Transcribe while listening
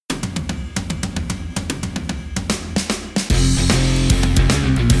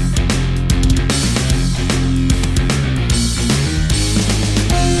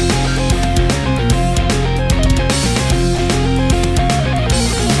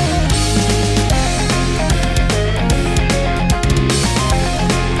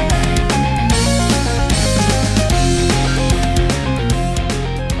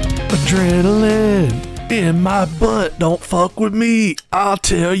Adrenaline in my butt. Don't fuck with me. I'll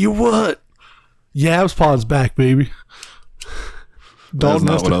tell you what. Yabs Pod's back, baby. That's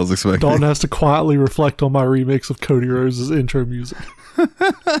not what I was expecting. Dalton has to quietly reflect on my remix of Cody Rhodes' intro music.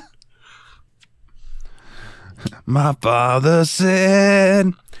 My father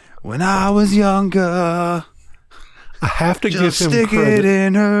said when I was younger, I have to give him stick credit. it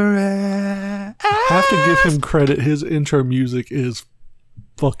in her ass. I have to give him credit. His intro music is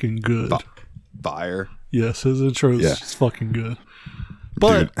fucking good. Fire. Yes, his intro is Yeah. just fucking good.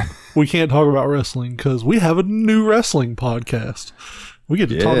 But we can't talk about wrestling because we have a new wrestling podcast. We get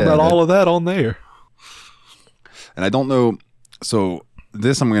to talk about all of that on there. And I don't know. So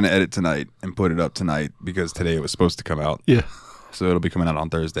this I'm going to edit tonight and put it up tonight because today it was supposed to come out. Yeah. So it'll be coming out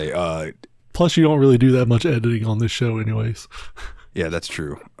on Thursday. Plus, you don't really do that much editing on this show anyways. Yeah, that's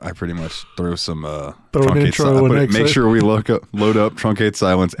true. I pretty much throw some Throw an intro and exit. make sure we load up, truncate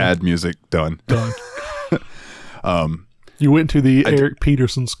silence, add music, done. You went to the Eric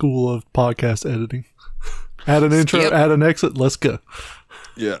Peterson School of Podcast Editing. Add an intro, add an exit, let's go.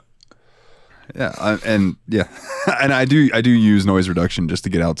 Yeah. Yeah, and I do use noise reduction just to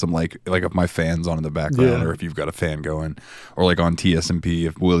get out some like if my fan's on in the background or if you've got a fan going or like on TSMP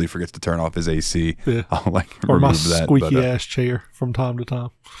if Willie forgets to turn off his AC, I'll or remove my that. squeaky ass chair from time to time.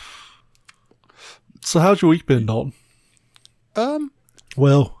 So how's your week been, Dalton?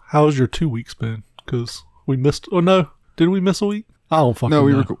 Well, how's your 2 weeks been? Because we missed. Oh no, did we miss a week? I don't fucking know.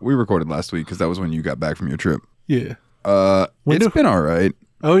 No, we recorded last week because that was when you got back from your trip. Yeah. It's been all right.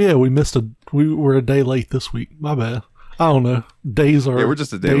 Oh yeah, we were a day late this week. My bad. I don't know. Days are we're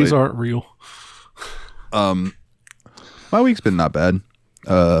just a day days late. Aren't real. My week's been not bad.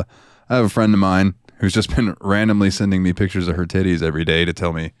 I have a friend of mine who's just been randomly sending me pictures of her titties every day to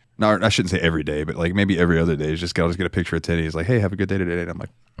tell me. No, I shouldn't say every day, but like maybe every other day. I'll just get a picture of titties. Like, hey, have a good day today. And I'm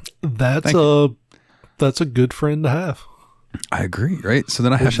like, that's a good friend to have. I agree, right? So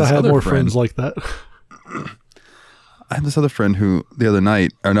then I Wish I had more friends like that. I have this other friend who the other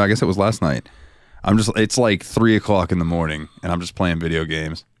night, or no, I guess it was last night. It's like 3:00 in the morning and I'm just playing video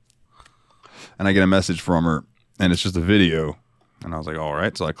games. And I get a message from her and it's just a video. And I was like, all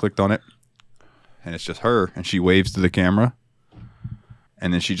right. So I clicked on it and it's just her and she waves to the camera.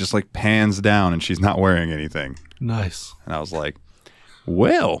 And then she just like pans down and she's not wearing anything. Nice. And I was like,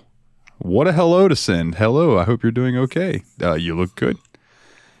 well, what a hello to send. Hello, I hope you're doing okay. You look good.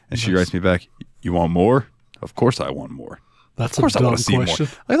 And she writes me back, you want more? Of course I want more. That's of course a dumb I want to see question.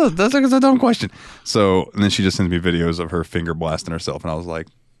 more. That's a dumb question. So, and then she just sends me videos of her finger blasting herself. And I was like,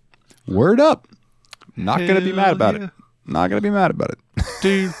 word up. Not going to be mad about it. Not going to be mad about it.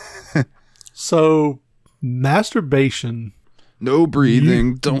 Dude. So, masturbation. No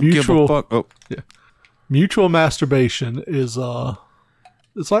breathing. Don't give a fuck. Oh, yeah. Mutual masturbation is,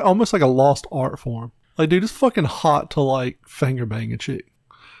 it's like almost like a lost art form. Like, dude, it's fucking hot to like finger bang a chick.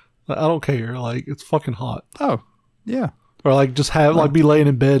 Like, I don't care. Like, it's fucking hot. Oh, yeah. Or like just have like be laying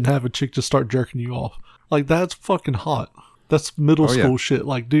in bed and have a chick just start jerking you off. Like, that's fucking hot. That's middle school shit.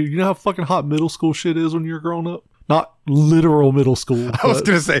 Like, dude, you know how fucking hot middle school shit is when you're growing up? Not literal middle school. I was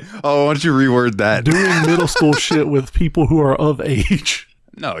going to say, why don't you reword that? Doing middle school shit with people who are of age.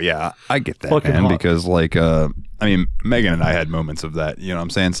 No, yeah, I get that, fucking man. hot. Because like, I mean, Megan and I had moments of that. You know what I'm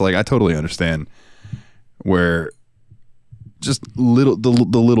saying? So like, I totally understand where just the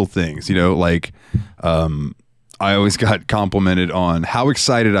little things, you know, like, I always got complimented on how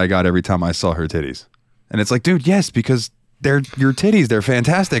excited I got every time I saw her titties. And it's like, dude, yes, because they're your titties. They're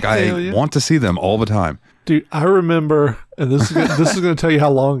fantastic. I want to see them all the time. Dude, I remember, and this is going to tell you how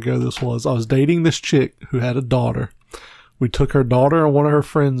long ago this was. I was dating this chick who had a daughter. We took her daughter and one of her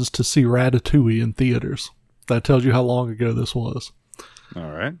friends to see Ratatouille in theaters. That tells you how long ago this was.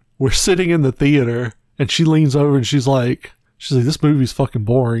 All right. We're sitting in the theater and she leans over and she's like, this movie's fucking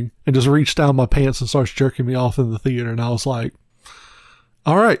boring, and just reached down my pants and starts jerking me off in the theater. And I was like,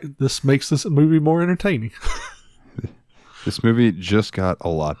 all right, this makes this movie more entertaining. This movie just got a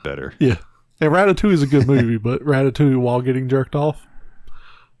lot better. Yeah. And Ratatouille is a good movie, but Ratatouille while getting jerked off,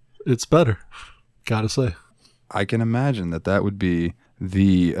 it's better. Gotta say. I can imagine that would be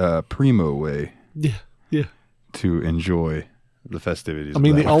the primo way. Yeah. To enjoy the festivities. I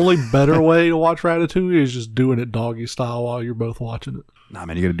mean, the only better way to watch Ratatouille is just doing it doggy style while you're both watching it. Nah,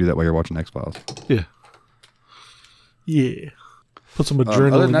 man, you got to do that while you're watching X-Files. Yeah. Yeah. Put some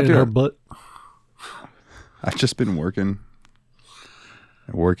adrenaline in her butt. I've just been working.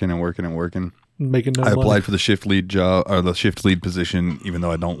 Making no money. I applied for the shift lead job, or the shift lead position, even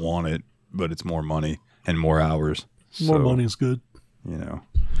though I don't want it, but it's more money and more hours. More money is good. You know,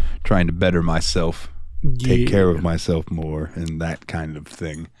 trying to better myself take care of myself more and that kind of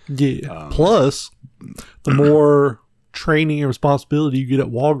thing. Yeah. Plus, the more training and responsibility you get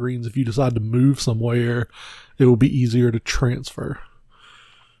at Walgreens, if you decide to move somewhere, it will be easier to transfer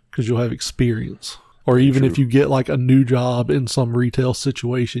because you'll have experience. Or even if you get like a new job in some retail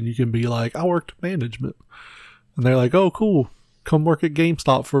situation, you can be like, I worked management. And they're like, oh, cool. Come work at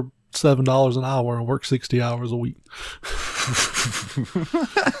GameStop for $7 an hour and work 60 hours a week.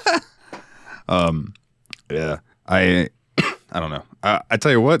 Yeah. I don't know. I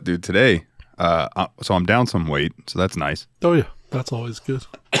tell you what, dude, today, so I'm down some weight, so that's nice. Oh, yeah. That's always good.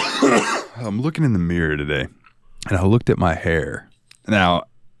 I'm looking in the mirror today, and I looked at my hair. Now,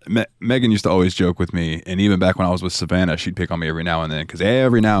 Megan used to always joke with me, and even back when I was with Savannah, she'd pick on me every now and then, because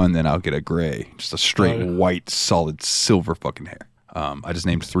every now and then I'll get a gray, just a straight white, solid silver fucking hair. I just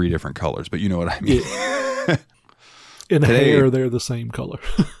named 3 different colors, but you know what I mean. Yeah. In today, hair, they're the same color.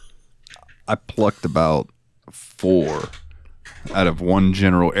 I plucked about 4 out of one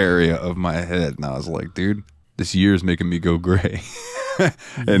general area of my head, and I was like, dude, this year's making me go gray.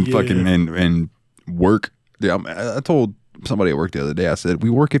 And fucking and work. Yeah, I told somebody at work the other day, I said, we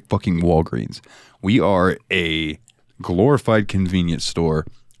work at fucking Walgreens. We are a glorified convenience store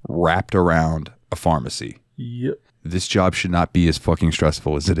wrapped around a pharmacy. Yep. This job should not be as fucking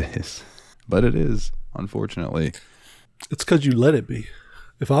stressful as it is. But it is, unfortunately. It's because you let it be.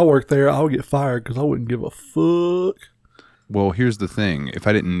 If I worked there, I would get fired because I wouldn't give a fuck. Well, here's the thing. If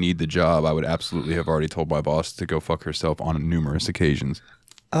I didn't need the job, I would absolutely have already told my boss to go fuck herself on numerous occasions.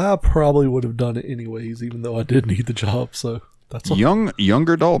 I probably would have done it anyways, even though I did need the job. So that's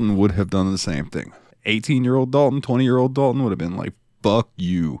younger Dalton would have done the same thing. 18-year-old Dalton, 20-year-old Dalton would have been like, "Fuck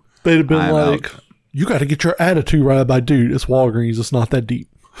you." They'd have been like, "You got to get your attitude right, by dude. It's Walgreens. It's not that deep.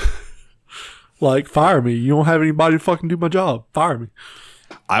 Like, fire me. You don't have anybody to fucking do my job. Fire me."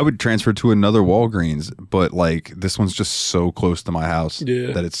 I would transfer to another Walgreens, but like this one's just so close to my house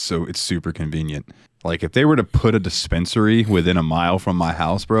that it's super convenient. Like if they were to put a dispensary within a mile from my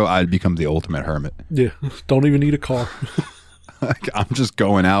house, bro, I'd become the ultimate hermit. Yeah, don't even need a car. I'm just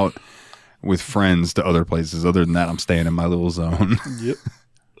going out with friends to other places. Other than that, I'm staying in my little zone. Yep.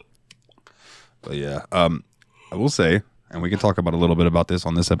 But yeah, I will say, and we can talk about a little bit about this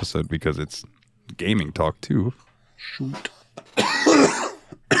on this episode because it's gaming talk too. Shoot.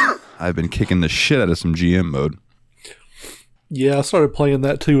 I've been kicking the shit out of some GM mode. Yeah, I started playing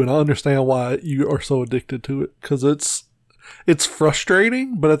that too, and I understand why you are so addicted to it. Because it's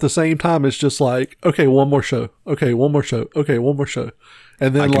frustrating, but at the same time, it's just like, okay, one more show. Okay, one more show. Okay, one more show.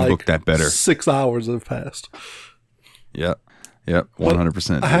 And then like book that better. 6 hours have passed. Yep,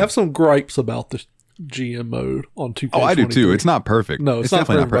 100%. I have some gripes about the GM mode on 2K23. Oh, I do too. It's not perfect. No, it's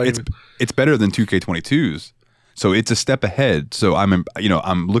definitely not perfect. It's better than 2K22's. So it's a step ahead. So I'm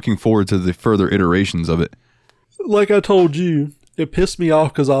looking forward to the further iterations of it. Like I told you, it pissed me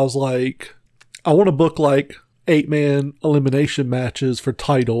off because I was like, I want to book like 8-man elimination matches for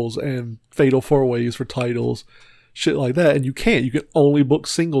titles and fatal 4-ways for titles, shit like that. And you can't. You can only book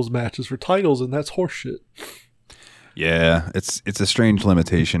singles matches for titles, and that's horseshit. Yeah, it's a strange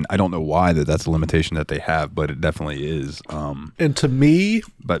limitation. I don't know why that's a limitation that they have, but it definitely is. And to me,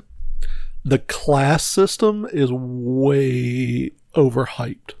 the class system is way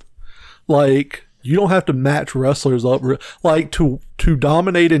overhyped. Like, you don't have to match wrestlers up. Like, to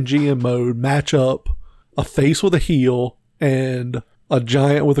dominate in GM mode, match up a face with a heel and a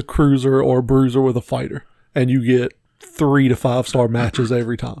giant with a cruiser or a bruiser with a fighter. And you get 3 to 5 star matches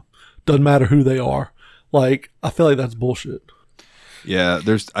every time. Doesn't matter who they are. Like, I feel like that's bullshit. Yeah,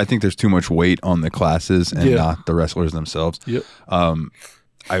 I think there's too much weight on the classes and not the wrestlers themselves. Yep.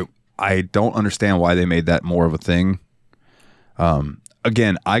 I don't understand why they made that more of a thing.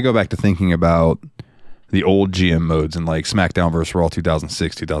 Again, I go back to thinking about the old GM modes in like SmackDown vs. Raw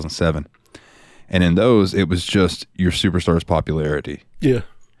 2006, 2007. And in those, it was just your superstar's popularity. Yeah.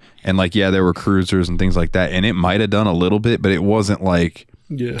 And like, yeah, there were cruisers and things like that. And it might have done a little bit, but it wasn't like,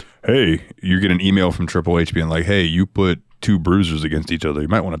 hey, you get an email from Triple H being like, hey, you put 2 bruisers against each other. You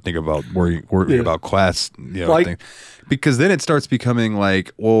might want to think about worrying about class, things. Because then it starts becoming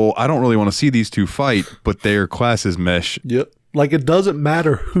like, well, I don't really want to see these 2 fight, but their classes mesh. Yep. Like, it doesn't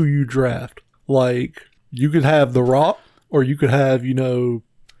matter who you draft. Like, you could have The Rock, or you could have,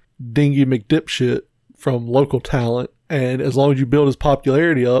 Dingy McDipshit from local talent. And as long as you build his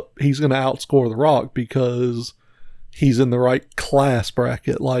popularity up, he's going to outscore The Rock because he's in the right class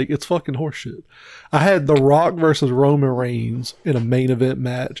bracket. Like, it's fucking horseshit. I had The Rock versus Roman Reigns in a main event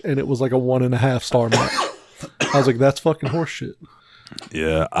match, and it was like a 1.5 star match. I was like, that's fucking horseshit.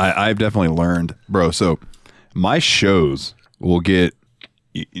 Yeah, I've definitely learned, bro. So my shows will get,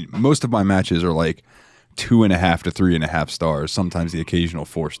 most of my matches are like 2.5 to 3.5 stars, sometimes the occasional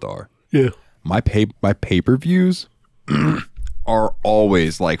 4-star. Yeah. My pay-per-views are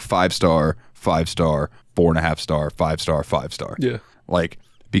always like 5-star, 5-star, 4.5 star, 5-star, 5-star. Yeah. Like,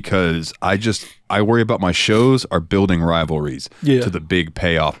 because I worry about my shows are building rivalries to the big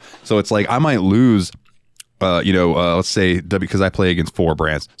payoff. So it's like I might lose, let's say because I play against 4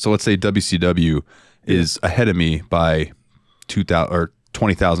 brands. So let's say WCW is ahead of me by 2,000 or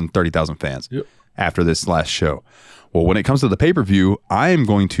 20,000, 30,000 fans after this last show. Well, when it comes to the pay-per-view, I am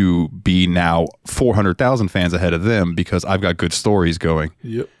going to be now 400,000 fans ahead of them because I've got good stories going.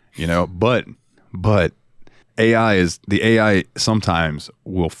 Yep. But AI sometimes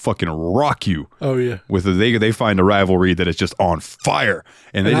will fucking rock you. Oh yeah. With they find a rivalry that is just on fire,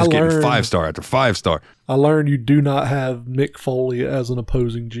 and they just get 5-star after 5-star. I learned you do not have Mick Foley as an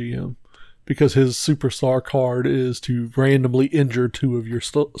opposing GM because his superstar card is to randomly injure 2 of your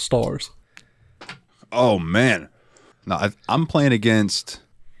stars. Oh man, no, I'm playing against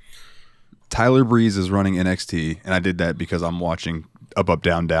Tyler Breeze is running NXT, and I did that because I'm watching Up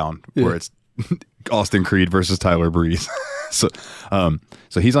Down Down where it's Austin Creed versus Tyler Breeze. so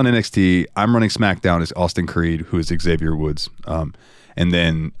he's on NXT. I'm running SmackDown as Austin Creed, who is Xavier Woods. And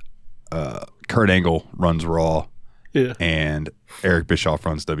then Kurt Angle runs Raw. Yeah. And Eric Bischoff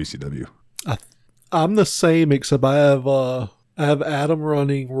runs WCW. I'm the same, except I have Adam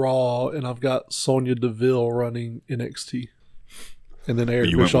running Raw, and I've got Sonya Deville running NXT. And then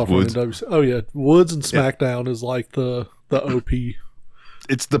Eric Bischoff running WCW. Oh yeah, Woods and SmackDown is like the OP.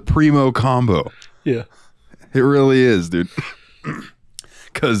 It's the primo combo. Yeah. It really is, dude.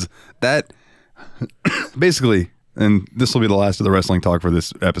 Because that basically, and this will be the last of the wrestling talk for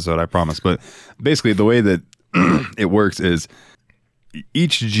this episode, I promise. But basically, the way that it works is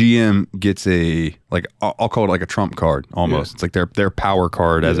each GM gets I'll call it like a trump card almost. It's like their power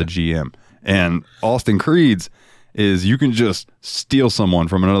card as a GM. And Austin Creed's is you can just steal someone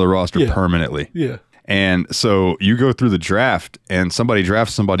from another roster permanently. Yeah. And so you go through the draft and somebody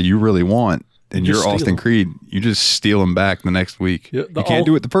drafts somebody you really want, and you're Austin Creed. You just steal them back the next week. Yeah, you can't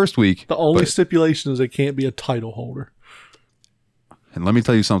do it the first week. The only stipulation is they can't be a title holder. And let me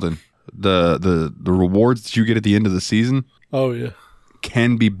tell you something. The rewards that you get at the end of the season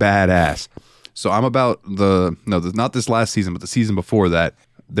can be badass. So I'm about not this last season, but the season before that.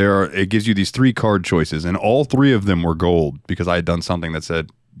 It gives you these 3 card choices, and all 3 of them were gold because I had done something that said,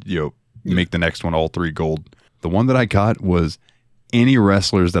 make the next one all 3 gold. The one that I got was any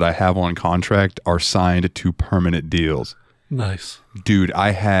wrestlers that I have on contract are signed to permanent deals. Nice. Dude,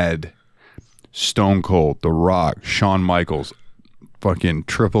 I had Stone Cold, The Rock, Shawn Michaels, fucking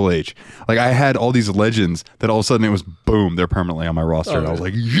Triple H. Like, I had all these legends that all of a sudden it was boom, they're permanently on my roster. And I was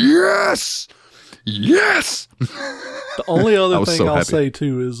like, yes! Yes! The only other thing I'll say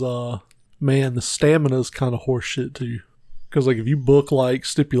too is, man, the stamina is kind of horseshit too. Because like if you book like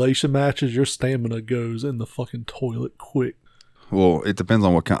stipulation matches, your stamina goes in the fucking toilet quick. Well, it depends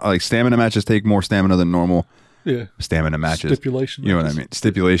on what kind. Like stamina matches take more stamina than normal. Yeah. Stamina matches. Stipulation matches. You know what I mean?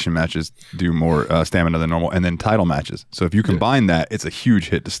 Stipulation matches do more stamina than normal, and then title matches. So if you combine that, it's a huge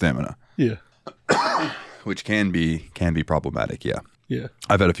hit to stamina. Yeah. Which can be problematic. Yeah. Yeah.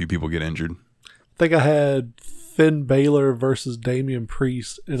 I've had a few people get injured. I think I had Finn Balor versus Damian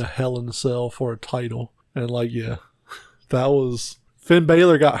Priest in a Hell in a Cell for a title, and that was. Finn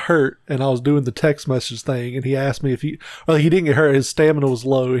Balor got hurt, and I was doing the text message thing, and he asked me if he didn't get hurt, his stamina was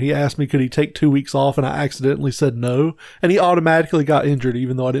low, and he asked me could he take 2 weeks off, and I accidentally said no, and he automatically got injured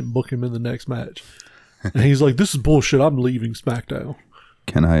even though I didn't book him in the next match. And he's like, this is bullshit, I'm leaving SmackDown.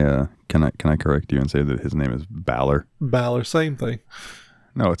 Can I correct you and say that his name is Balor? Balor, same thing.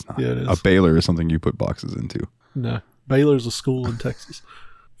 No, it's not. Yeah, it is. A Baylor is something you put boxes into. No, Baylor's a school in Texas.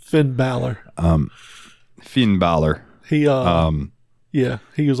 Finn Balor. Finn Balor. He Yeah,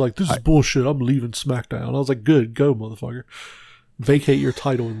 he was like, this is bullshit, I'm leaving SmackDown. I was like, good, go, motherfucker. Vacate your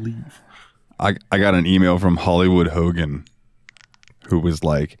title and leave. I got an email from Hollywood Hogan who was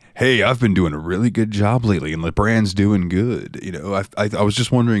like, hey, I've been doing a really good job lately and the brand's doing good. I was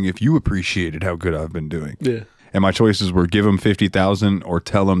just wondering if you appreciated how good I've been doing. Yeah. And my choices were give him 50,000 or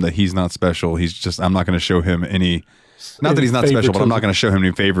tell him that he's not special. I'm not going to show him any... Not that he's not special, but I'm not going to show him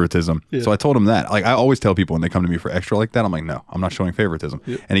any favoritism. Yeah. So I told him that. Like, I always tell people when they come to me for extra like that, I'm like, no, I'm not showing favoritism.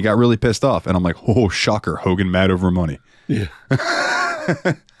 Yeah. And he got really pissed off. And I'm like, oh, shocker, Hogan mad over money. Yeah.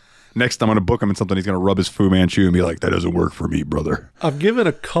 Next, I'm going to book him in something. He's going to rub his Fu Manchu and be like, that doesn't work for me, brother. I've given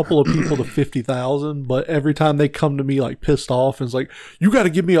a couple of people the 50,000, but every time they come to me like pissed off and it's like, you got to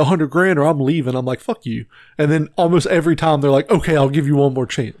give me $100,000 or I'm leaving. I'm like, fuck you. And then almost every time they're like, okay, I'll give you one more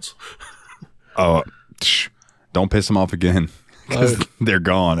chance. Don't piss him off again. because they're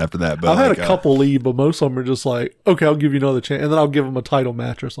gone after that. But I've had a couple leave, but most of them are just like, okay, I'll give you another chance, and then I'll give them a title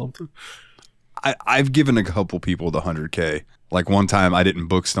match or something. I've given a couple people the 100K. Like one time, I didn't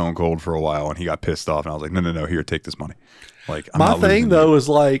book Stone Cold for a while, and he got pissed off, and I was like, no, here, take this money. Like my thing though is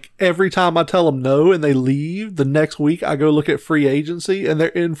like every time I tell them no and they leave, the next week I go look at free agency, and they're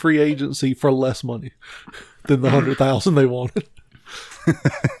in free agency for less money than the 100,000 they wanted.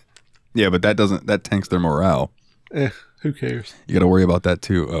 Yeah, but that tanks their morale. Who cares? You got to worry about that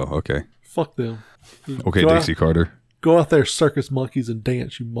too. Oh, okay. Fuck them. Okay, Dixie Carter. Go out there, circus monkeys, and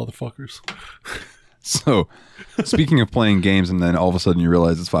dance, you motherfuckers. So, speaking of playing games, and then all of a sudden you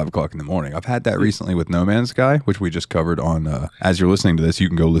realize it's 5 o'clock in the morning. I've had that recently with No Man's Sky, which we just covered on. As you're listening to this, you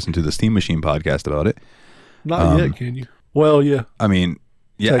can go listen to the Steam Machine podcast about it. Not yet, can you? Well, yeah. I mean,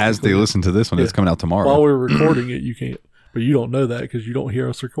 yeah, as they listen to this one, it's coming out tomorrow. While we're recording it, you can't. But you don't know that because you don't hear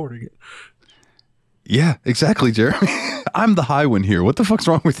us recording it. Yeah, exactly, Jeremy. I'm the high one here. What the fuck's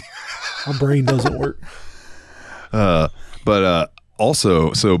wrong with you? My brain doesn't work. But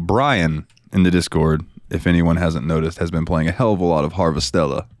also, so Brian in the Discord, if anyone hasn't noticed, has been playing a hell of a lot of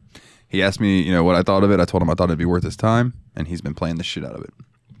Harvestella. He asked me, what I thought of it. I told him I thought it'd be worth his time, and he's been playing the shit out of it,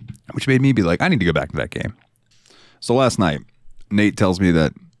 which made me be like, I need to go back to that game. So last night, Nate tells me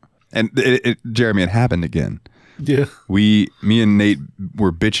that, and Jeremy, it happened again. Yeah. Me and Nate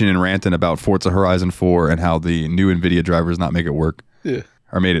were bitching and ranting about Forza Horizon 4 and how the new NVIDIA drivers not make it work. Yeah.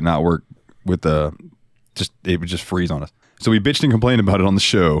 Or made it not work with it would just freeze on us. So we bitched and complained about it on the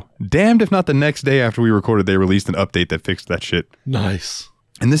show. Damned if not the next day after we recorded, they released an update that fixed that shit. Nice.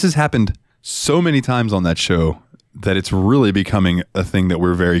 And this has happened so many times on that show that it's really becoming a thing that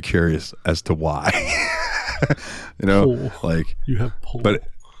we're very curious as to why. Like you have pull. But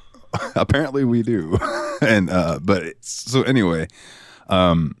apparently we do. And so anyway,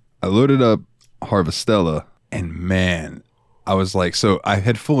 I loaded up Harvestella, and man, I was like, so I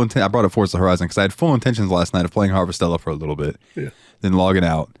had full intent. I brought up Forza Horizon because I had full intentions last night of playing Harvestella for a little bit, then logging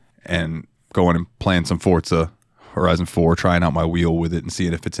out and going and playing some Forza Horizon 4, trying out my wheel with it and see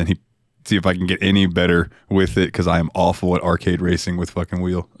if I can get any better with it because I am awful at arcade racing with fucking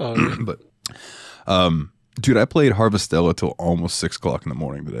wheel. But dude, I played Harvestella till almost 6 o'clock in the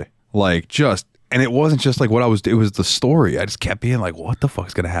morning today. And it wasn't just like what I was doing, it was the story. I just kept being like, what the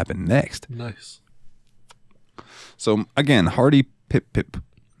fuck's going to happen next? Nice. So again, Hardy Pip Pip,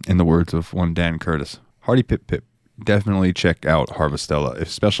 in the words of one Dan Curtis. Hardy Pip Pip. Definitely check out Harvestella,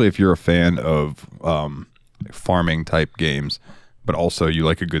 especially if you're a fan of farming type games, but also you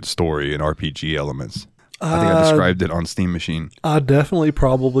like a good story and RPG elements. I think I described it on Steam Machine. I definitely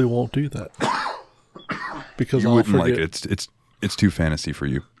probably won't do that. Because you wouldn't like it. It's too fantasy for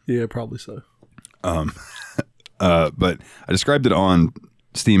you. Yeah, probably so. But I described it on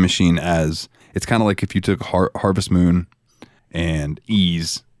Steam Machine as it's kind of like if you took Harvest Moon and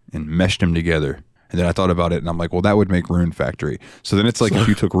Ease and meshed them together. And then I thought about it, and I'm like, well, that would make Rune Factory. So then it's like if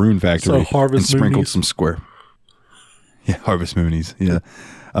you took Rune Factory and sprinkled some square. Yeah, Harvest Moonies. Yeah.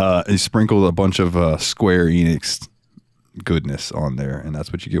 You sprinkled a bunch of Square Enix goodness on there, and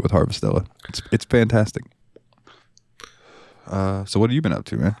that's what you get with Harvestella. It's fantastic. So what have you been up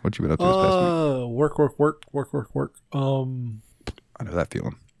to, man? What you been up to this past week? Work. I know that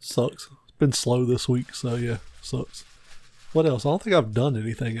feeling. Sucks. It's been slow this week, so yeah, sucks. What else? I don't think I've done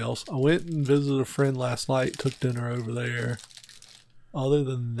anything else. I went and visited a friend last night, took dinner over there. Other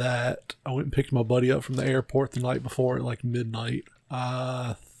than that, I went and picked my buddy up from the airport the night before at like midnight.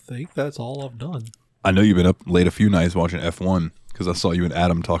 I think that's all I've done. I know you've been up late a few nights watching F1 because I saw you and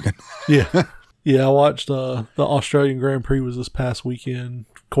Adam talking. Yeah. Yeah, I watched the Australian Grand Prix was this past weekend.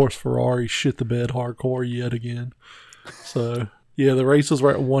 Of course, Ferrari shit the bed hardcore yet again. So, yeah, the races were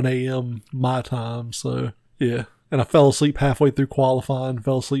at 1 a.m. my time. So, yeah. And I fell asleep halfway through qualifying,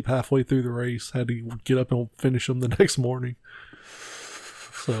 fell asleep halfway through the race. Had to get up and finish them the next morning.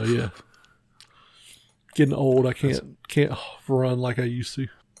 So, yeah. Getting old. I can't run like I used to.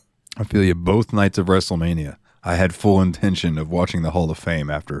 I feel you. Both nights of WrestleMania, I had full intention of watching the Hall of Fame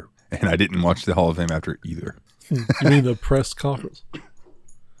after. And I didn't watch the Hall of Fame after either. You mean the press conference?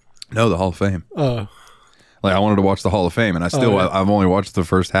 No, the Hall of Fame. Like I wanted to watch the Hall of Fame, and I've only watched the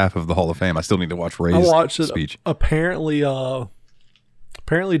first half of the Hall of Fame. I still need to watch Ray's speech. Apparently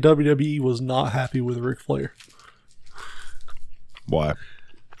WWE was not happy with Ric Flair. Why?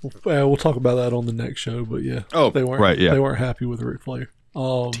 We'll talk about that on the next show, but yeah. Oh, they weren't right, yeah. They weren't happy with Ric Flair.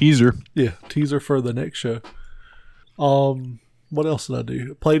 Teaser. Yeah, teaser for the next show. What else did I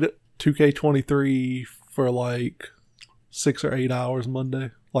do? I played it 2K23 for like 6 or 8 hours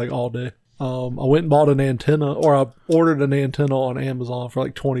Monday, like all day. I went and bought an antenna, or I ordered an antenna on Amazon for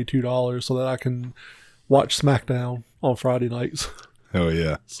like $22 so that I can watch SmackDown on Friday nights. Oh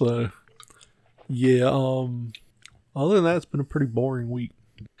yeah. So, yeah. Other than that, it's been a pretty boring week.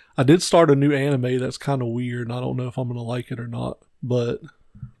 I did start a new anime that's kind of weird, and I don't know if I'm going to like it or not, but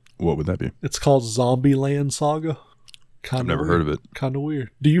What would that be? it's called Zombieland Saga. I've never heard of it. Kind of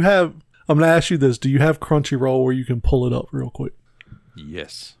weird. Do you have, I'm going to ask you this, do you have Crunchyroll where you can pull it up real quick?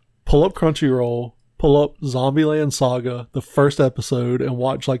 Yes. Pull up Crunchyroll, pull up Zombieland Saga, the first episode, and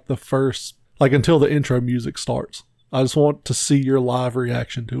watch like the first, like until the intro music starts. I just want to see your live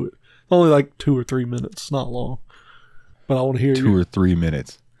reaction to it. It's only like 2 or 3 minutes, it's not long. But I want to hear 2 or 3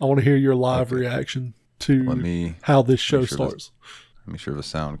 minutes. I want to hear your live reaction to how this show starts. Let me sure the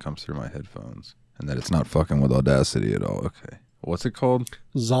sound comes through my headphones and that it's not fucking with Audacity at all. Okay. What's it called?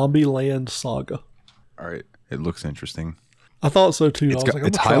 Zombieland Saga. All right. It looks interesting. I thought so too.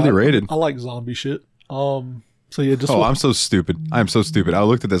 It's highly rated. I like zombie shit. So yeah, just I'm so stupid. I'm so stupid. I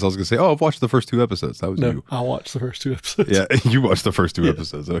looked at this. I was gonna say, I've watched the first 2 episodes. That was you. I watched the first 2 episodes. Yeah, you watched the first 2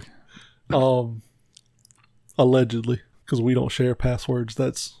 episodes. Okay. Allegedly, because we don't share passwords.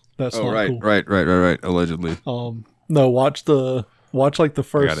 That's not cool. Right. Allegedly. No, watch like the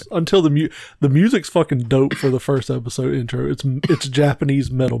first until the music's fucking dope for the first episode intro. It's Japanese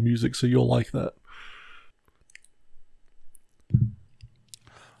metal music, so you'll like that.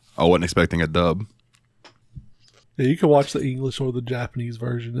 I wasn't expecting a dub. Yeah, you can watch the English or the Japanese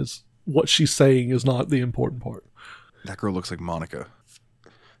version. It's what she's saying is not the important part. That girl looks like Monica.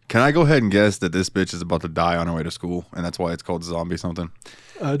 Can I go ahead and guess that this bitch is about to die on her way to school, and that's why it's called zombie something?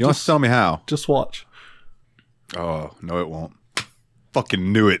 You want to tell me how? Just watch. Oh, no it won't.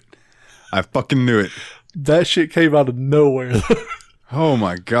 Fucking knew it. I fucking knew it. That shit came out of nowhere. Oh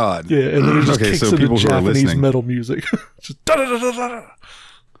my god. Yeah, and then it just kicks into people Japanese metal music. Just da-da-da-da-da.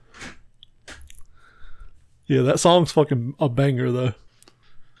 Yeah, that song's fucking a banger though.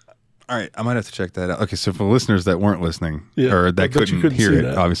 All right, I might have to check that out. Okay, so for listeners that weren't listening or that but couldn't hear it,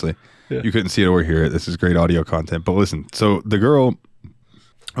 that. obviously, you couldn't see it or hear it. This is great audio content. But listen, so the girl,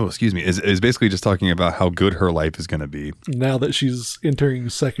 is basically just talking about how good her life is going to be now that she's entering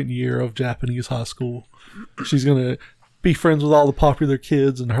second year of Japanese high school. She's going to be friends with all the popular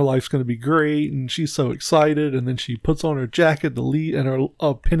kids, and her life's going to be great, and she's so excited. And then she puts on her jacket to leave and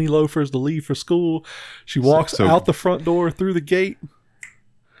her penny loafers to leave for school. She walks out the front door through the gate.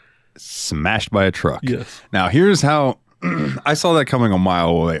 Smashed by a truck. Yes. Now here's how I saw that coming a mile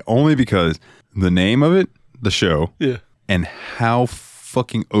away, only because the name of it, the show, and how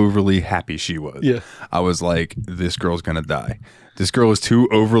fucking overly happy she was. Yeah. I was like, this girl's gonna die. This girl is too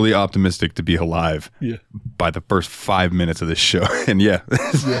overly optimistic to be alive. Yeah. By the first 5 minutes of this show, and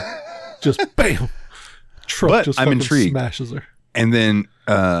just bam, truck but just I'm fucking intrigued. smashes her. And then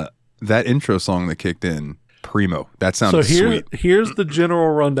that intro song that kicked in. Primo. That sounds sweet. Here's the general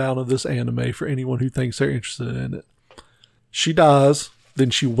rundown of this anime for anyone who thinks they're interested in it. She dies, then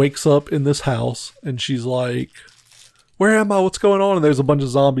she wakes up in this house, and she's like, where am I? What's going on? And there's a bunch of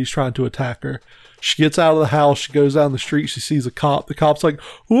zombies trying to attack her. She gets out of the house, she goes down the street, she sees a cop. The cop's like,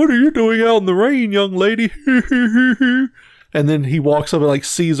 what are you doing out in the rain, young lady? And then he walks up and like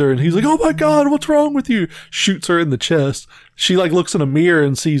sees her, and he's like, oh my god, what's wrong with you? Shoots her in the chest. She like looks in a mirror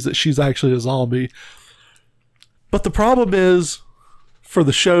and sees that she's actually a zombie. But the problem is, for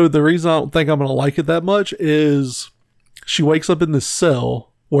the show, the reason I don't think I'm going to like it that much is she wakes up in this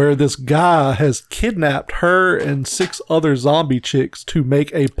cell where this guy has kidnapped her and 6 other zombie chicks to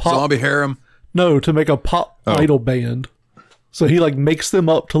make a pop... Zombie harem? No, to make a pop idol band. So he like makes them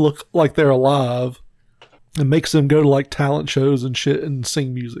up to look like they're alive and makes them go to like talent shows and shit and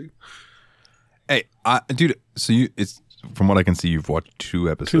sing music. Hey, dude, so it's from what I can see, you've watched 2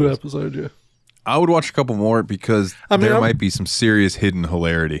 episodes. 2 episodes, yeah. I would watch a couple more because there might be some serious hidden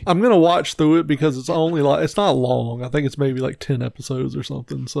hilarity. I'm gonna watch through it because it's only like it's not long. I think it's maybe like 10 episodes or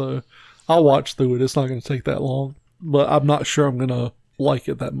something. So I'll watch through it. It's not gonna take that long, but I'm not sure I'm gonna like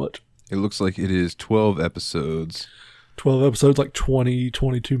it that much. It looks like it is 12 episodes. 12 episodes, like 20,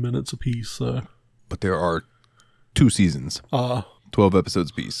 22 minutes a piece. So, but there are 2 seasons. 12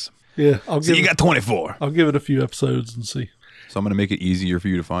 episodes piece. Yeah, you got 24. I'll give it a few episodes and see. So I'm going to make it easier for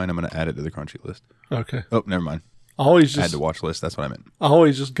you to find. I'm going to add it to the Crunchy list. Okay. Oh, never mind. I always just add to watch list. That's what I meant. I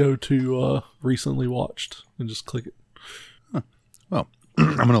always just go to recently watched and just click it. Huh. Well,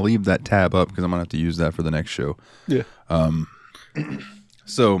 I'm going to leave that tab up because I'm going to have to use that for the next show. Yeah.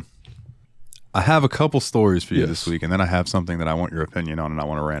 So I have a couple stories for you this week, and then I have something that I want your opinion on and I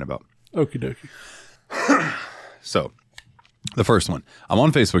want to rant about. Okie dokie. So the first one, I'm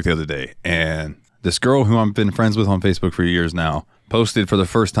on Facebook the other day, and this girl who I've been friends with on Facebook for years now posted for the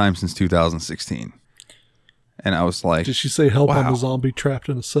first time since 2016. And I was like, Did she say, help, I'm wow. a zombie trapped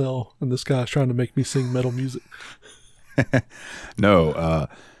in a cell, and this guy's trying to make me sing metal music? No,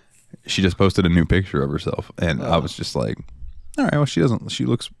 she just posted a new picture of herself, and I was just like, all right, well, she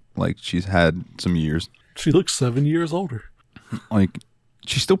looks like she's had some years. She looks 7 years older. Like,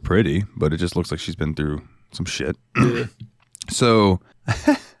 she's still pretty, but it just looks like she's been through some shit. Yeah. So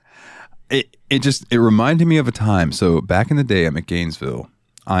it reminded me of a time. So back in the day, I'm at Gainesville.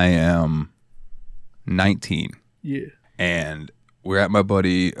 I am 19. Yeah. And we're at my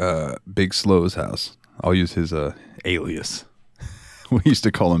buddy Big Slow's house. I'll use his alias. We used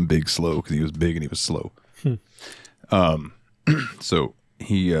to call him Big Slow because he was big and he was slow. So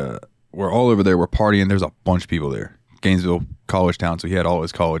we're all over there. We're partying. There's a bunch of people there. Gainesville, college town. So he had all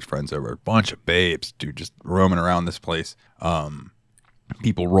his college friends over. A bunch of babes, dude, just roaming around this place.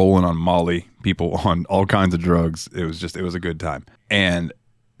 People rolling on Molly, people on all kinds of drugs. It was a good time. And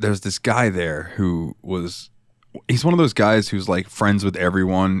there's this guy there he's one of those guys who's like friends with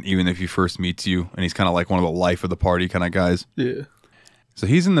everyone, even if he first meets you. And he's kind of like one of the life of the party kind of guys. Yeah. So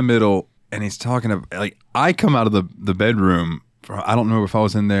he's in the middle and he's talking about, like, I come out of the bedroom. I don't know if I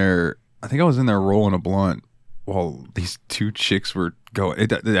was in there. I think I was in there rolling a blunt while these two chicks were going.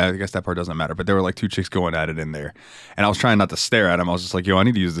 I guess that part doesn't matter, but there were like two chicks going at it in there. And I was trying not to stare at them. I was just like, yo, I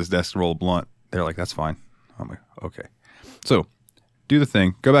need to use this desk to roll a blunt. They're like, that's fine. I'm like, okay. So do the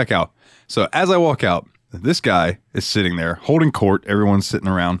thing, go back out. So as I walk out, this guy is sitting there holding court. Everyone's sitting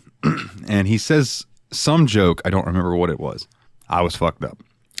around and he says some joke. I don't remember what it was. I was fucked up.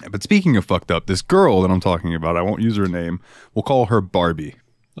 But speaking of fucked up, this girl that I'm talking about, I won't use her name. We'll call her Barbie.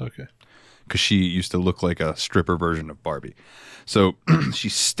 Okay. Because she used to look like a stripper version of Barbie. So she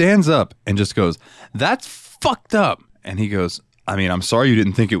stands up and just goes, that's fucked up. And he goes, I mean, I'm sorry you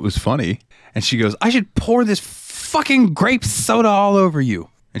didn't think it was funny. And she goes, I should pour this fucking grape soda all over you.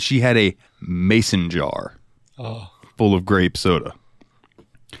 And she had a mason jar full of grape soda.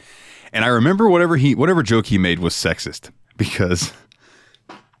 And I remember whatever joke he made was sexist, because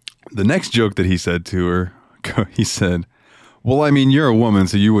the next joke that he said to her, he said, well, I mean, you're a woman,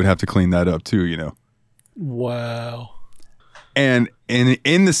 so you would have to clean that up too, you know? Wow. And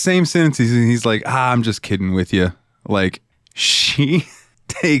in the same sentence, he's like, I'm just kidding with you. Like, she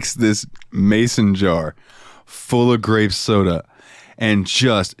takes this mason jar full of grape soda and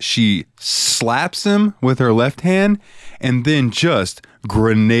she slaps him with her left hand and then just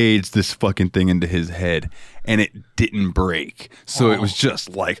grenades this fucking thing into his head. And it didn't break. So it was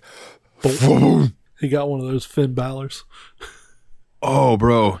just like, boom. He got one of those Finn Balor's. Oh,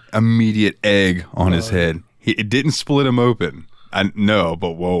 bro. Immediate egg on his head. It didn't split him open. I know,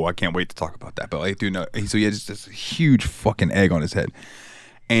 but whoa, I can't wait to talk about that. But I do know. So he had just this huge fucking egg on his head.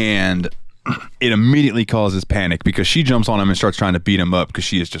 And it immediately causes panic because she jumps on him and starts trying to beat him up because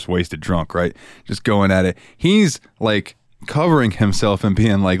she is just wasted drunk, right? Just going at it. He's like covering himself and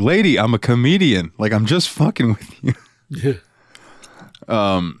being like, lady, I'm a comedian. Like, I'm just fucking with you.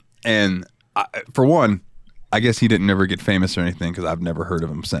 Yeah. And for one, I guess he didn't ever get famous or anything because I've never heard of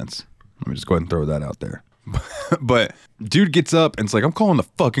him since. Let me just go ahead and throw that out there. But dude gets up and it's like, I'm calling the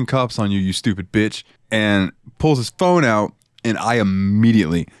fucking cops on you, you stupid bitch. And pulls his phone out and I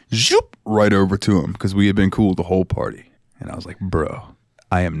immediately zoop right over to him because we had been cool the whole party. And I was like, bro,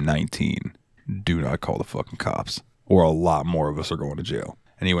 I am 19. Do not call the fucking cops or a lot more of us are going to jail.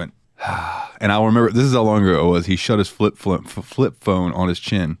 And he went, and I'll remember, this is how long ago it was. He shut his flip phone on his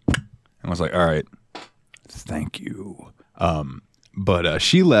chin and was like, all right, thank you. But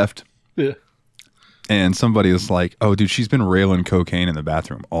she left. Yeah. And somebody was like, oh, dude, she's been railing cocaine in the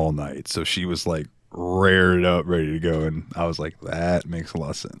bathroom all night. So she was like rared up, ready to go. And I was like, that makes a lot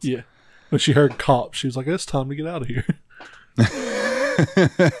of sense. Yeah. When she heard cops, she was like, it's time to get out of here.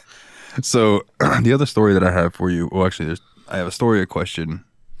 So the other story that I have for you, well, actually, I have a story, a question,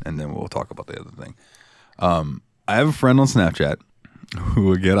 and then we'll talk about the other thing. I have a friend on Snapchat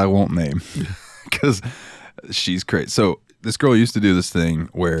who, again, I won't name because she's crazy. So this girl used to do this thing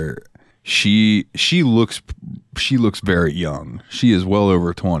where she looks very young. She is well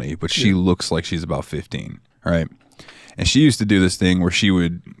over 20, but she looks like she's about 15, right? And she used to do this thing where she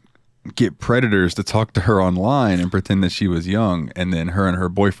would get predators to talk to her online and pretend that she was young, and then her and her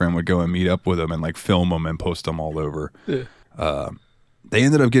boyfriend would go and meet up with them and like film them and post them all over. Yeah. They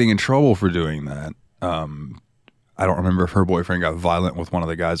ended up getting in trouble for doing that. I don't remember if her boyfriend got violent with one of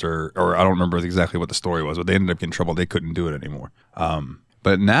the guys or I don't remember exactly what the story was, but they ended up getting in trouble. They couldn't do it anymore.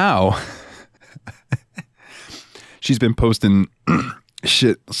 But now she's been posting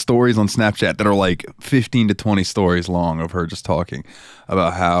stories on Snapchat that are like 15 to 20 stories long of her just talking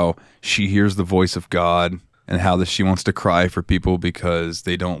about how she hears the voice of God and how she wants to cry for people because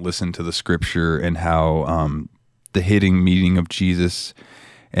they don't listen to the scripture, and how the hidden meaning of Jesus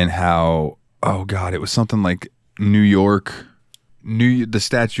and how, oh God, it was something like New York, the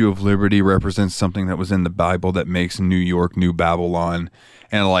Statue of Liberty represents something that was in the Bible that makes New York New Babylon,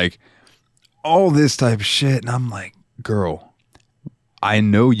 and like all this type of shit. And I'm like, girl, I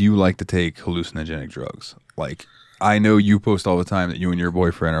know you like to take hallucinogenic drugs. Like, I know you post all the time that you and your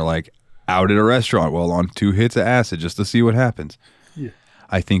boyfriend are like out at a restaurant, well, on 2 hits of acid just to see what happens. Yeah.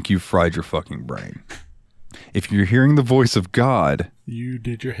 I think you've fried your fucking brain. If you're hearing the voice of God, you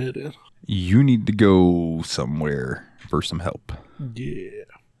did your head in. You need to go somewhere for some help. Yeah.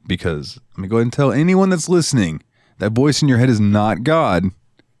 Because let me go ahead and tell anyone that's listening, that voice in your head is not God,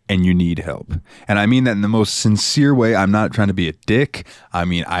 and you need help. And I mean that in the most sincere way. I'm not trying to be a dick. I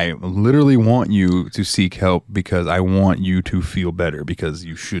mean, I literally want you to seek help because I want you to feel better, because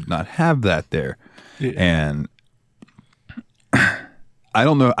you should not have that there. Yeah. And I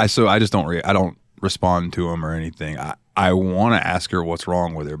don't know. I just don't. I don't respond to them or anything. I want to ask her what's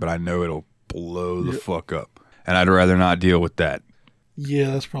wrong with her, but I know it'll blow the fuck up, and I'd rather not deal with that.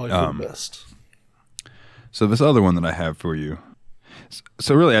 Yeah, that's probably for the best. So this other one that I have for you.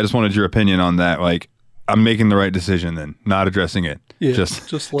 So really, I just wanted your opinion on that. Like, I'm making the right decision then, not addressing it. Yeah,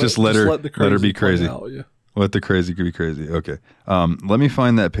 just let her be crazy. Out, yeah. Let the crazy be crazy. Okay. Let me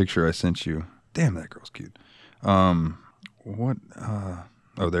find that picture I sent you. Damn, that girl's cute. What?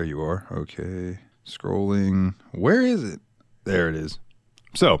 Oh, there you are. Okay. Scrolling. Where is it? There it is.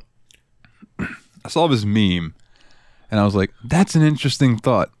 So, I saw this meme, and I was like, that's an interesting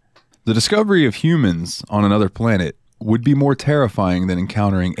thought. The discovery of humans on another planet would be more terrifying than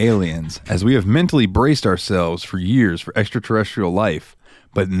encountering aliens, as we have mentally braced ourselves for years for extraterrestrial life,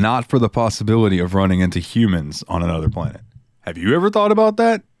 but not for the possibility of running into humans on another planet. Have you ever thought about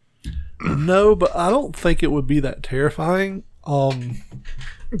that? No, but I don't think it would be that terrifying,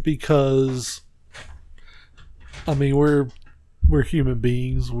 because, I mean, we're human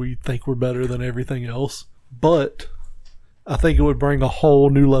beings. We think we're better than everything else, but I think it would bring a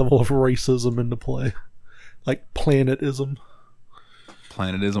whole new level of racism into play. Like planetism.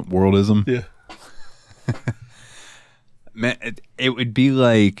 Planetism? Worldism? Yeah. Man, it would be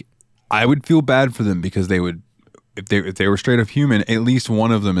like, I would feel bad for them because they would, if they were straight up human, at least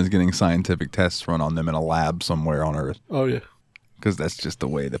one of them is getting scientific tests run on them in a lab somewhere on Earth. Oh, yeah. Because that's just the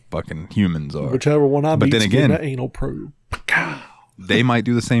way that fucking humans are. Whichever one I meet, an anal probe. They might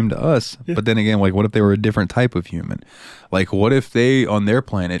do the same to us. Yeah. But then again, like, what if they were a different type of human? Like, what if they, on their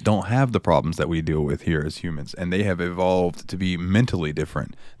planet, don't have the problems that we deal with here as humans, and they have evolved to be mentally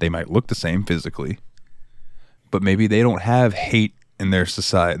different? They might look the same physically, but maybe they don't have hate in their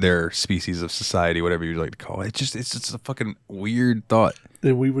society, their species of society, whatever you'd like to call it. It's just a fucking weird thought.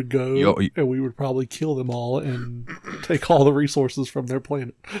 Then we would go and we would probably kill them all and take all the resources from their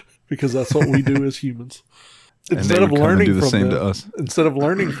planet, because that's what we do as humans. Instead of learning from them, instead of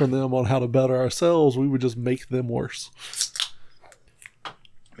learning from them on how to better ourselves, we would just make them worse.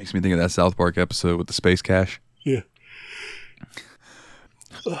 Makes me think of that South Park episode with the space cache. Yeah.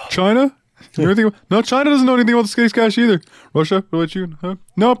 China? No, China doesn't know anything about the space cache either. Russia? What about you? Huh?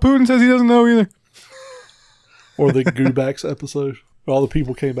 No, Putin says he doesn't know either. Or the Goobacks episode, where all the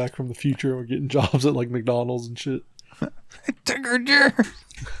people came back from the future and were getting jobs at like McDonald's and shit. They took her germ.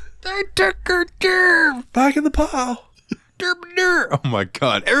 They took her germ. Back in the pile. Oh my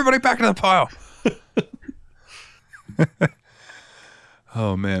God. Everybody back in the pile.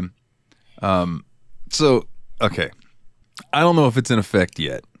 Oh man. So, okay. I don't know if it's in effect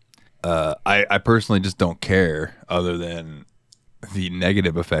yet. I personally just don't care, other than the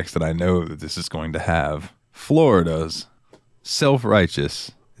negative effects that I know that this is going to have. Florida's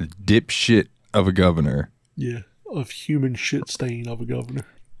self-righteous dipshit of a governor. Yeah, of human shit stain of a governor.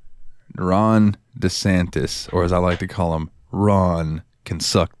 Ron DeSantis, or as I like to call him, Ron can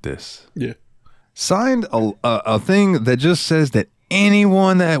suck this. Yeah. Signed a thing that just says that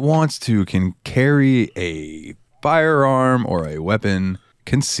anyone that wants to can carry a firearm or a weapon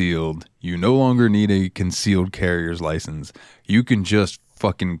concealed. You no longer need a concealed carrier's license. You can just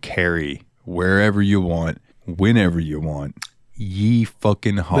fucking carry wherever you want, whenever you want. Ye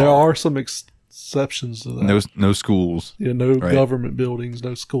fucking hog. There are some exceptions to that. No schools. Yeah, no government buildings,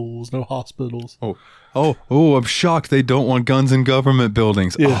 no schools, no hospitals. Oh, I'm shocked they don't want guns in government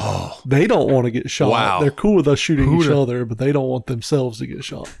buildings. Yeah. Oh. They don't want to get shot. Wow. They're cool with us shooting each other, but they don't want themselves to get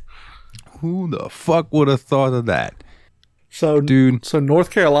shot. Who the fuck would have thought of that? So North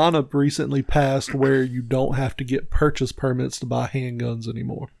Carolina recently passed where you don't have to get purchase permits to buy handguns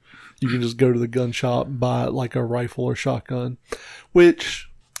anymore. You can just go to the gun shop and buy like a rifle or shotgun, which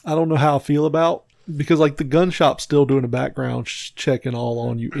I don't know how I feel about, because like the gun shop's still doing a background check and all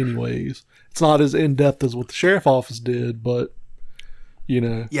on you anyways. It's not as in depth as what the sheriff office did, but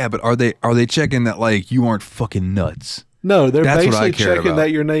Yeah, but are they checking that like you aren't fucking nuts? No, they're That's what I basically care checking about.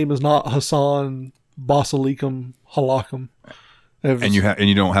 that your name is not Hassan Basilikum Halakum. And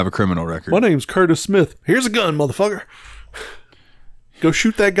you don't have a criminal record. My name's Curtis Smith. Here's a gun, motherfucker. Go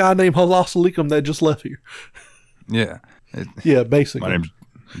shoot that guy named Halasalikum that just left here. Yeah. Yeah, basically. My name's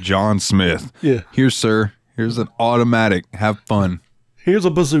John Smith. Yeah. Here, sir. Here's an automatic. Have fun. Here's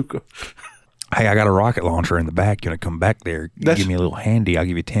a bazooka. Hey, I got a rocket launcher in the back. You want to come back there? Give me a little handy. I'll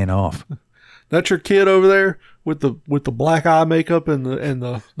give you 10 off. That's your kid over there with the black eye makeup and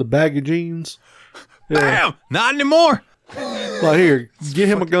the baggy jeans. Yeah. Bam! Not anymore. Like, here, get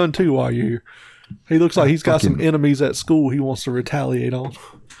him a gun too while you're here. He looks like he's got some enemies at school he wants to retaliate on.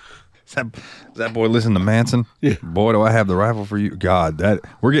 Does that boy listen to Manson? Yeah. Boy, do I have the rifle for you. God,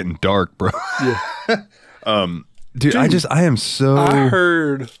 we're getting dark, bro. Yeah. Dude, I am so... I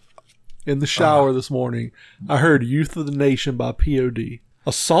heard in the shower this morning, I heard Youth of the Nation by POD.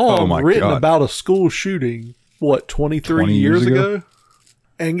 A song written about a school shooting, 23 20 years years ago?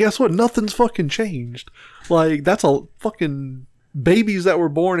 And guess what? Nothing's fucking changed. Like, that's a fucking... Babies that were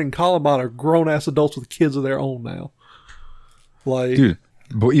born in Columbine are grown-ass adults with kids of their own now. Like... Dude,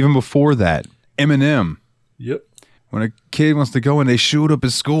 but even before that, Eminem. Yep. When a kid wants to go and they shoot up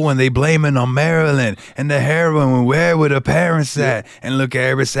at school and they blame it on Maryland and the heroin, where were the parents at? And look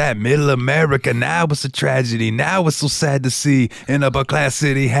where it's at, middle America. Now it's a tragedy. Now it's so sad to see an upper class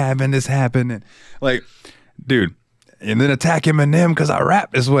city having this happening. Like, dude, and then attack Eminem because I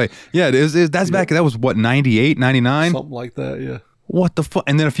rap this way. Yeah, that's back. That was what, 98, 99? Something like that, yeah. What the fuck?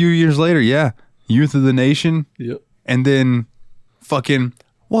 And then a few years later, yeah, Youth of the Nation. Yep. And then fucking...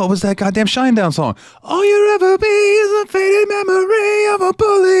 What was that goddamn Shinedown song? All you ever be is a faded memory of a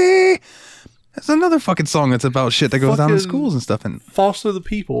bully. That's another fucking song that's about shit that goes down in schools and stuff. And Foster the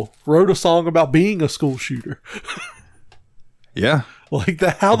People wrote a song about being a school shooter. yeah. Like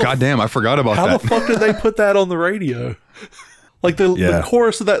that. How the goddamn, I forgot about how that. the fuck did they put that on the radio? Like the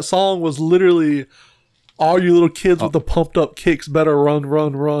chorus of that song was literally, all you little kids with the pumped up kicks better run,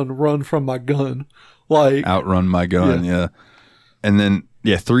 run, run, run from my gun. Like Outrun my gun, yeah. And then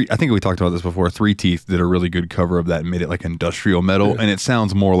I think we talked about this before. Three Teeth did a really good cover of that and made it like industrial metal, and it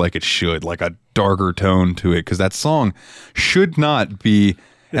sounds more like it should, like a darker tone to it, because that song should not be.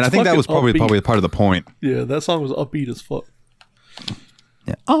 And I think that was probably part of the point. Yeah, that song was upbeat as fuck.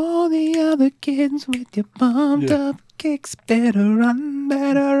 Yeah. All the other kids with your pumped up kicks better run,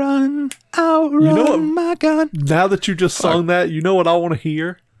 outrun my gun. Now that you just sung that, you know what I want to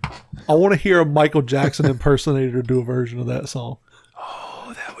hear? I want to hear a Michael Jackson impersonator do a version of that song.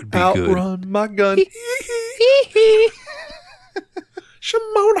 That would be Outrun good. my gun.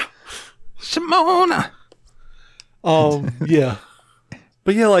 Shimona. Yeah.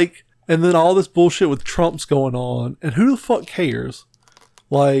 But yeah, like, and then all this bullshit with Trump's going on, and who the fuck cares?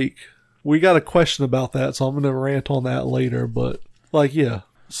 Like, we got a question about that, so I'm gonna rant on that later, but like, yeah,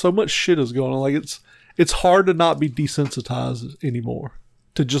 so much shit is going on. Like, it's hard to not be desensitized anymore.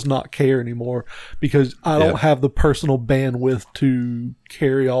 To just not care anymore, because I don't have the personal bandwidth to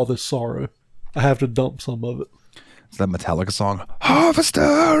carry all this sorrow. I have to dump some of it. Is that Metallica song?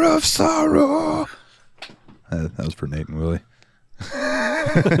 Harvester of Sorrow. That was for Nate and Willie.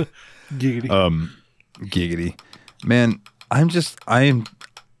 Giggity. Giggity. Man, I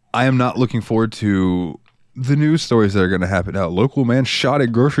am not looking forward to the news stories that are going to happen now. Local man shot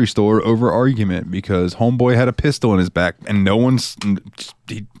at grocery store over argument because homeboy had a pistol in his back and no one's...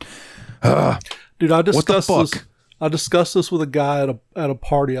 Dude, I discussed this. I discussed this with a guy at a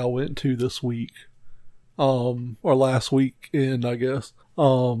party I went to this week, or last weekend, I guess.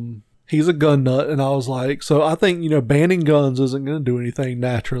 He's a gun nut, and I was like, so I think banning guns isn't going to do anything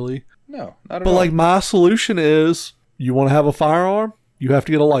naturally. No, not at But all. like, my solution is, you want to have a firearm, you have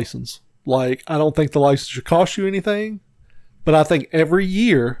to get a license. Like, I don't think the license should cost you anything, but I think every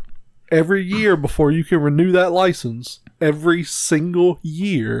year before you can renew that license, every single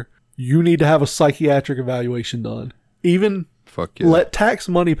year, you need to have a psychiatric evaluation done. Even Fuck yeah. let tax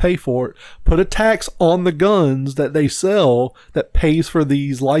money pay for it. Put a tax on the guns that they sell that pays for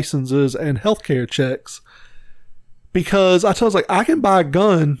these licenses and healthcare checks. Because I was like, I can buy a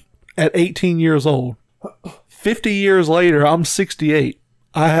gun at 18 years old. 50 years later, I'm 68.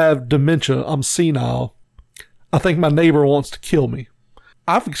 I have dementia. I'm senile. I think my neighbor wants to kill me.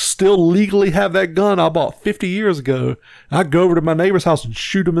 I still legally have that gun I bought 50 years ago. I go over to my neighbor's house and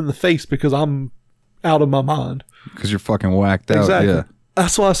shoot him in the face because I'm out of my mind. Because you're fucking whacked out. Exactly. Yeah.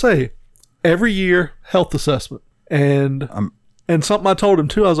 That's what I say. Every year, health assessment. And something I told him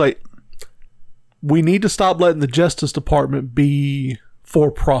too, I was like, we need to stop letting the Justice Department be for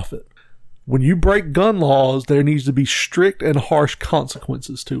profit. When you break gun laws, there needs to be strict and harsh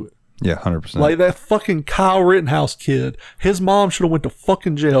consequences to it. Yeah, 100%. Like that fucking Kyle Rittenhouse kid, his mom should have went to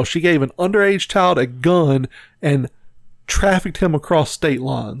fucking jail. She gave an underage child a gun and trafficked him across state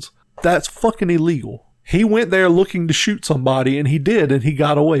lines. That's fucking illegal. He went there looking to shoot somebody, and he did, and he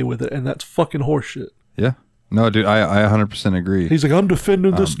got away with it, and that's fucking horseshit. Yeah. No, dude, I 100% agree. He's like, I'm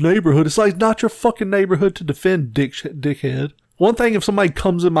defending this neighborhood. It's like, not your fucking neighborhood to defend, dickhead. One thing, if somebody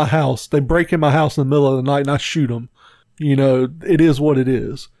comes in my house, they break in my house in the middle of the night and I shoot them, you know, it is what it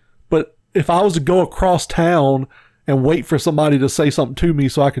is. But if I was to go across town and wait for somebody to say something to me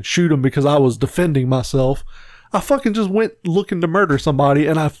so I could shoot them because I was defending myself, I fucking just went looking to murder somebody,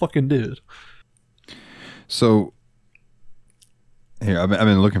 and I fucking did. So, here, I've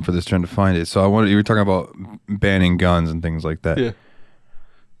been looking for this, trying to find it. So you were talking about banning guns and things like that. Yeah.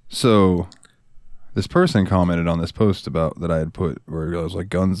 So, this person commented on this post about that I had put where I was like,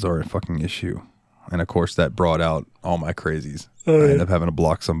 guns are a fucking issue. And of course that brought out all my crazies. I ended up having to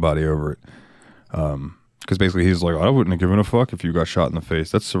block somebody over it. Because basically he's like, I wouldn't have given a fuck if you got shot in the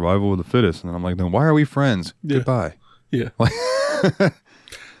face. That's survival of the fittest. And I'm like, then why are we friends? Yeah. Goodbye. Yeah.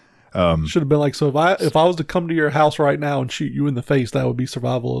 Should have been like, so if I was to come to your house right now and shoot you in the face, that would be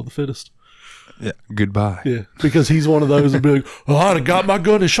survival of the fittest. Yeah. Goodbye. Yeah. Because he's one of those that be like, oh, I'd have got my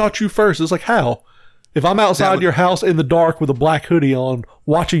gun and shot you first. It's like, how? If I'm outside your house in the dark with a black hoodie on,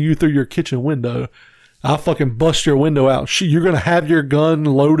 watching you through your kitchen window, I'll fucking bust your window out. You're going to have your gun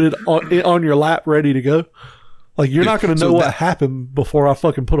loaded on your lap, ready to go? Like, you're not going to know what happened before I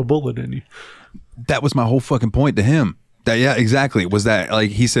fucking put a bullet in you. That was my whole fucking point to him. Yeah, exactly. Was that,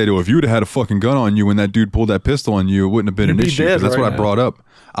 like, he said, oh, if you would have had a fucking gun on you when that dude pulled that pistol on you, it wouldn't have been an issue. That's what I brought up.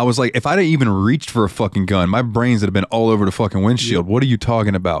 I was like, if I'd have even reached for a fucking gun, my brains would have been all over the fucking windshield. Yeah. What are you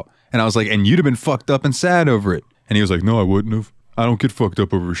talking about? And I was like, and you'd have been fucked up and sad over it. And he was like, no, I wouldn't have. I don't get fucked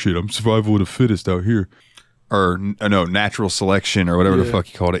up over shit. I'm survival of the fittest out here. Or, no, natural selection or whatever the fuck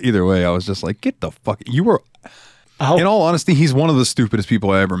he called it. Either way, I was just like, get the fuck. You were, in all honesty, he's one of the stupidest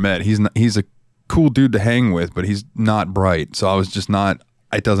people I ever met. He's a cool dude to hang with, but he's not bright. So I was just not,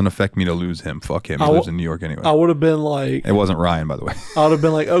 it doesn't affect me to lose him. Fuck him. He lives in New York anyway. I would have been like, it wasn't Ryan, by the way. I would have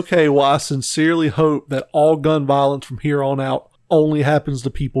been like, okay, well, I sincerely hope that all gun violence from here on out only happens to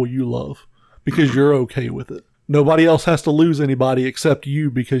people you love because you're okay with it. Nobody else has to lose anybody except you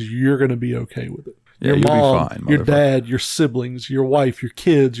because you're going to be okay with it. Your mom, be fine, your dad, your siblings, your wife, your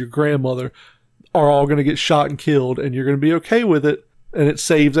kids, your grandmother are all going to get shot and killed, and you're going to be okay with it, and it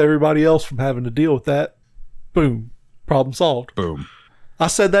saves everybody else from having to deal with that. Boom. Problem solved. Boom. I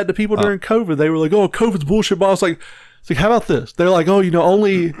said that to people during COVID. They were like, oh, COVID's bullshit. But I was like, how about this? They're like, oh, you know,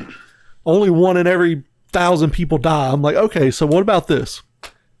 only 1 in every 1,000 people die. I'm like, okay, so what about this?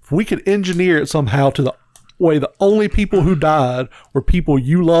 If we could engineer it somehow to the way the only people who died were people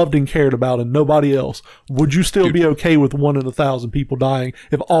you loved and cared about and nobody else, would you still be okay with 1 in 1,000 people dying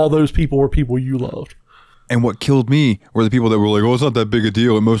if all those people were people you loved? And what killed me were the people that were like, oh, it's not that big a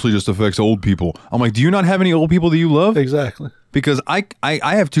deal. It mostly just affects old people. I'm like, do you not have any old people that you love? Exactly. Because I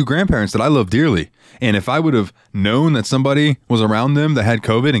have 2 grandparents that I love dearly. And if I would have known that somebody was around them that had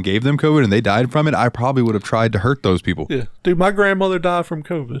COVID and gave them COVID and they died from it, I probably would have tried to hurt those people. Yeah. Dude, my grandmother died from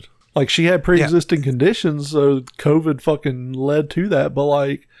COVID. Like, she had pre-existing conditions, so COVID fucking led to that. But,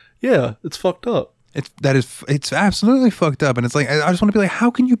 like, yeah, it's fucked up. It's absolutely fucked up. And it's like, I just want to be like, how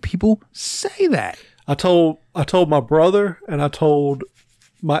can you people say that? I told my brother and I told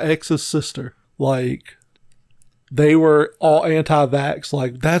my ex's sister, like, they were all anti-vax.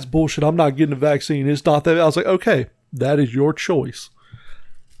 Like, that's bullshit. I'm not getting a vaccine. It's not that. I was like, okay, that is your choice.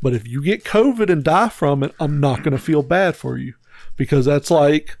 But if you get COVID and die from it, I'm not going to feel bad for you. Because that's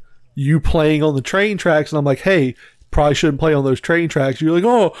like you playing on the train tracks. And I'm like, hey, probably shouldn't play on those train tracks. You're like,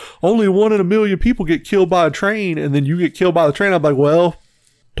 oh, only 1 in a million people get killed by a train. And then you get killed by the train. I'm like, well,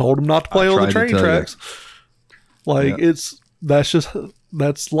 told them not to play on the train tracks. Like,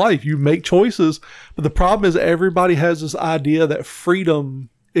 that's life. You make choices. But the problem is everybody has this idea that freedom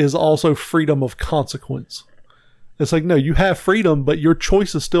is also freedom of consequence. It's like, no, you have freedom, but your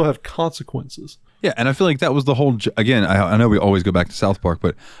choices still have consequences. Yeah, and I feel like that was the whole... Again, I know we always go back to South Park,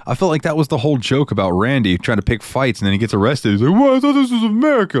 but I felt like that was the whole joke about Randy trying to pick fights, and then he gets arrested. He's like, well, I thought this was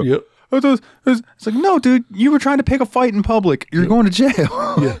America. Yep. It's like, no, dude, you were trying to pick a fight in public. You're going to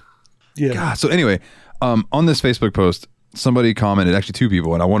jail. Yeah. Yeah. God, so anyway, on this Facebook post, somebody commented, actually 2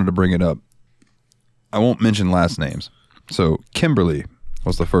 people, and I wanted to bring it up. I won't mention last names. So Kimberly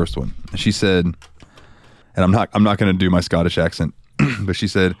was the first one. And she said, and I'm not going to do my Scottish accent, but she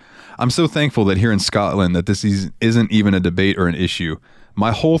said, I'm so thankful that here in Scotland that this isn't even a debate or an issue.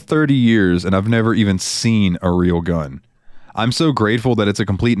 My whole 30 years and I've never even seen a real gun. I'm so grateful that it's a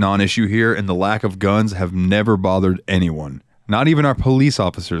complete non-issue here, and the lack of guns have never bothered anyone. Not even our police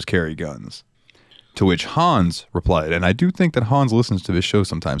officers carry guns. To which Hans replied, and I do think that Hans listens to this show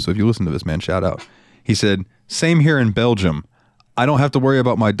sometimes, so if you listen to this, man, shout out. He said, same here in Belgium. I don't have to worry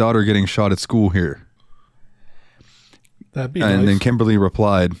about my daughter getting shot at school here. That'd be And nice. then Kimberly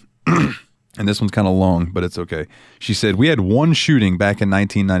replied, and this one's kind of long, but it's okay. She said, we had one shooting back in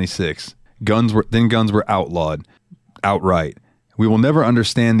 1996. Guns were outlawed outright. We will never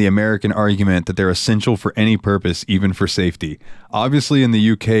understand the American argument that they're essential for any purpose, even for safety. Obviously, in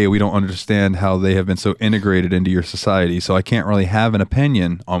the UK, we don't understand how they have been so integrated into your society, so I can't really have an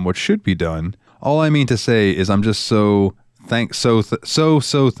opinion on what should be done. All I mean to say is I'm just so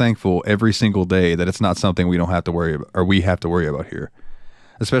thankful every single day that it's not something we don't have to worry about, or we have to worry about here.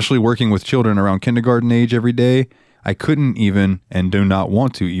 Especially working with children around kindergarten age every day, I couldn't even, and do not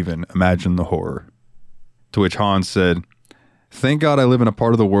want to even, imagine the horror. To which Hans said, thank God I live in a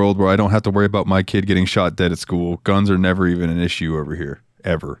part of the world where I don't have to worry about my kid getting shot dead at school. Guns are never even an issue over here,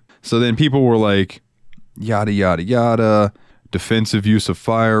 ever. So then people were like, yada, yada, yada, defensive use of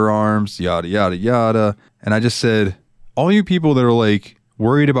firearms, yada, yada, yada. And I just said, all you people that are like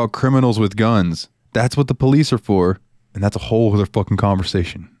worried about criminals with guns, that's what the police are for. And that's a whole other fucking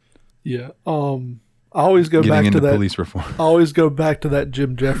conversation. Yeah. I always go Getting back into to that. police reform. I always go back to that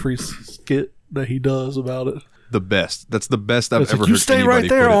Jim Jeffries skit that he does about it. The best. That's the best I've It's ever like, heard you stay anybody right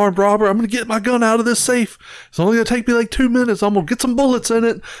there, put it. armed robber. I'm going to get my gun out of this safe. It's only going to take me like 2 minutes. I'm going to get some bullets in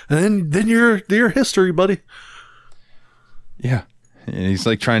it. And then you're history, buddy. Yeah. And he's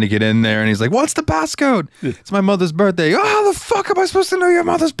like trying to get in there and he's like, what's the passcode? Yeah. It's my mother's birthday. Oh, how the fuck am I supposed to know your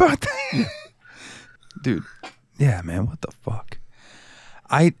mother's birthday? Dude. Yeah, man. What the fuck?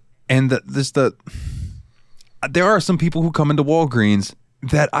 There are some people who come into Walgreens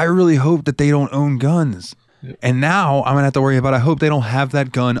that I really hope that they don't own guns. Yep. And now I'm going to have to worry about, I hope they don't have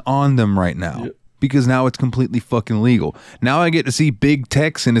that gun on them right now. Yep. Because now it's completely fucking legal. Now I get to see Big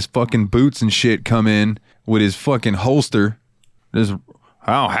Tex in his fucking boots and shit come in with his fucking holster. Just,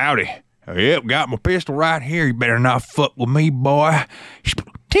 oh, howdy. Yep, got my pistol right here. You better not fuck with me, boy.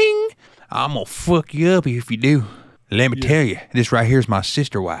 Ting! I'm gonna fuck you up if you do. Let me tell you, this right here is my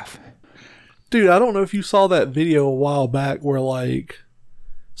sister wife. Dude, I don't know if you saw that video a while back where like,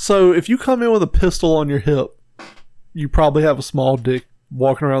 so if you come in with a pistol on your hip, you probably have a small dick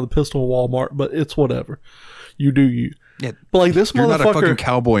walking around the pistol in Walmart, but it's whatever. You do you. Yeah, But like this you're not a fucking motherfucker,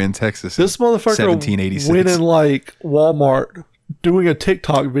 cowboy in Texas. this motherfucker 1786. went in like Walmart doing a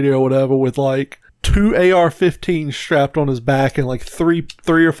TikTok video or whatever with like 2 AR-15s strapped on his back and like three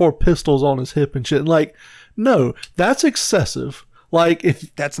or four pistols on his hip and shit. And like, no, that's excessive. Like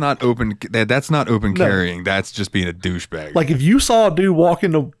if That's not open. That's not open carrying. That's just being a douchebag. Like if you saw a dude walk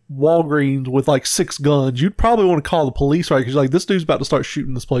into Walgreens with like 6 guns, you'd probably want to call the police, right? Because like this dude's about to start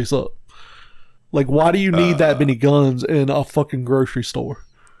shooting this place up. Like, why do you need that many guns in a fucking grocery store?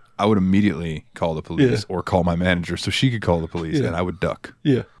 I would immediately call the police or call my manager so she could call the police, and I would duck.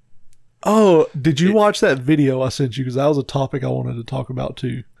 Yeah. Oh, did you watch that video I sent you? Because that was a topic I wanted to talk about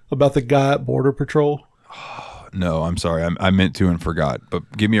too, about the guy at Border Patrol. No, I'm sorry. I meant to and forgot.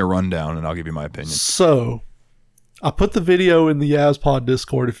 But give me a rundown, and I'll give you my opinion. So, I put the video in the Yazpod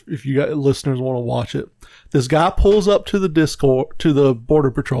Discord if you got listeners want to watch it. This guy pulls up to the Discord, to the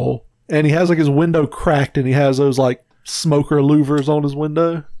Border Patrol, and he has like his window cracked, and he has those like smoker louvers on his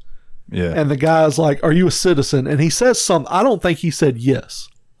window. Yeah. And the guy's like, "Are you a citizen?" And he says something. I don't think he said yes.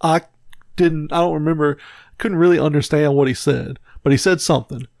 I don't remember. Couldn't really understand what he said, but he said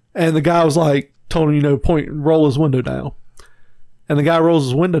something. And the guy was like, told him, roll his window down. And the guy rolls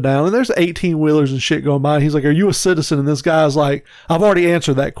his window down, and there's 18-wheelers and shit going by. And he's like, "Are you a citizen?" And this guy's like, "I've already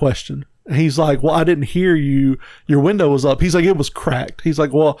answered that question." And he's like, "Well, I didn't hear you. Your window was up." He's like, "It was cracked." He's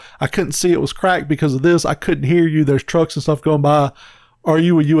like, "Well, I couldn't see it was cracked because of this. I couldn't hear you. There's trucks and stuff going by. Are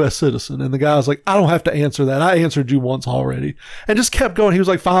you a U.S. citizen?" And the guy's like, "I don't have to answer that. I answered you once already." And just kept going. He was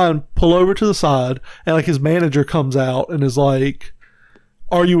like, "Fine, pull over to the side." And like his manager comes out and is like,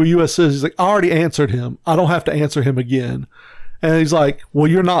 "Are you a U.S. citizen?" He's like, "I already answered him. I don't have to answer him again." And he's like, "Well,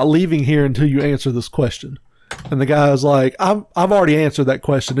 you're not leaving here until you answer this question." And the guy's like, I've already answered that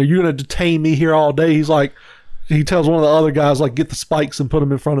question. Are you going to detain me here all day? He's like, he tells one of the other guys, like, get the spikes and put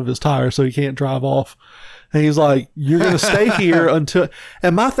them in front of his tire so he can't drive off. And he's like, "You're going to stay here until..."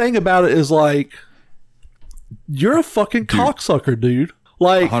 And my thing about it is like, you're a fucking cocksucker, dude.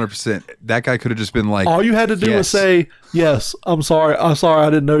 Like 100%. That guy could have just been like, all you had to do was say, "Yes, I'm sorry. I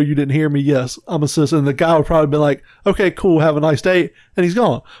didn't know you didn't hear me. Yes, I'm a citizen." And the guy would probably be like, "Okay, cool. Have a nice day." And he's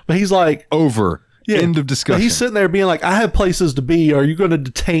gone. But he's like, over. End of discussion. He's sitting there being like, I have places to be. Are you going to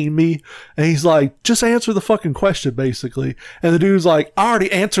detain me? And he's like, just answer the fucking question, basically. And the dude's like, I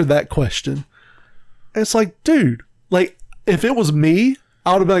already answered that question. And it's like, dude, like, if it was me,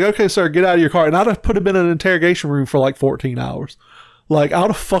 I would have been like, okay, sir, get out of your car. And I'd have put him in an interrogation room for like 14 hours. Like, I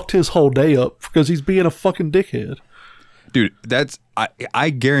would have fucked his whole day up because he's being a fucking dickhead. Dude,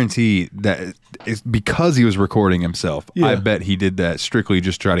 I guarantee that it's because he was recording himself. Yeah. I bet he did that strictly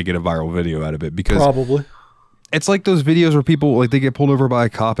just to try to get a viral video out of it, because Probably. it's like those videos where people, like, they get pulled over by a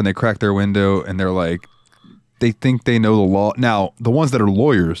cop and they crack their window and they're like, they think they know the law. Now, the ones that are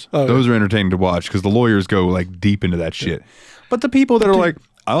lawyers, those are entertaining to watch because the lawyers go like deep into that shit. But the people that are like,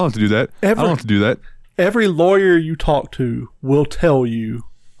 I don't have to do that. I don't have to do that. Every lawyer you talk to will tell you,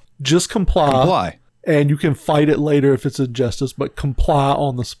 just comply. And you can fight it later if it's injustice, but comply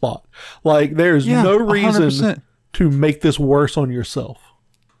on the spot. Like, there's no reason 100%. to make this worse on yourself.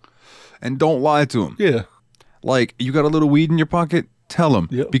 And don't lie to him. Yeah. Like, you got a little weed in your pocket? Tell him.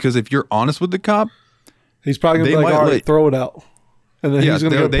 Yep. Because if you're honest with the cop, he's probably going to be like, all right, throw it out. And then he's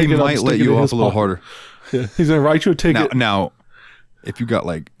going to go pick it up and stick it in his little pocket. harder. Yeah. He's going to write you a ticket. Now, if you got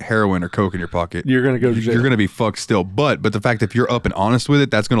like heroin or coke in your pocket, you're going to go to jail. You're going to be fucked still. But the fact that if you're up and honest with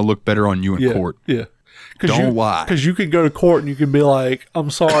it, that's going to look better on you in court. Yeah. Don't lie. Because you could go to court and you can be like, I'm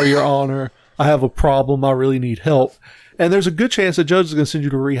sorry, Your Honor. I have a problem. I really need help. And there's a good chance the judge is going to send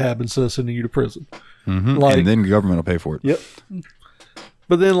you to rehab instead of sending you to prison. Mm-hmm. Like, and then the government will pay for it. Yep.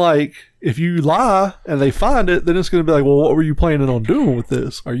 But then, like, if you lie and they find it, then it's going to be like, well, what were you planning on doing with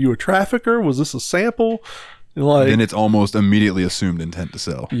this? Are you a trafficker? Was this a sample? And like, then it's almost immediately assumed intent to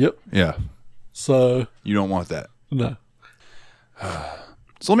sell. Yep. Yeah. So you don't want that. No.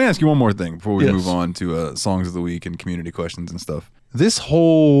 So let me ask you one more thing before we move on to songs of the week and community questions and stuff. This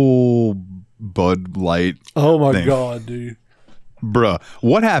whole Bud Light my God, dude. Bruh,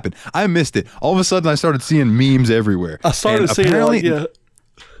 what happened? I missed it. All of a sudden, I started seeing memes everywhere. I started seeing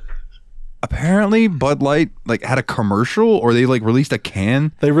apparently Bud Light like had a commercial, or they like released a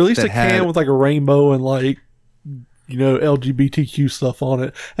can. They released a can with like a rainbow and like, you know, LGBTQ stuff on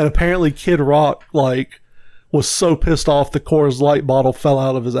it. And apparently Kid Rock like was so pissed off the Coors Light bottle fell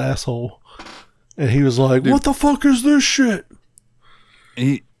out of his asshole. And he was like, dude, what the fuck is this shit?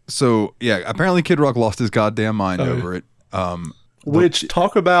 Apparently Kid Rock lost his goddamn mind over it. Which,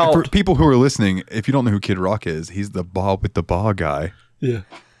 talk about... For people who are listening, if you don't know who Kid Rock is, he's the Bob with the Ba guy. Yeah.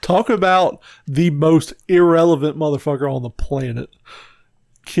 Talk about the most irrelevant motherfucker on the planet.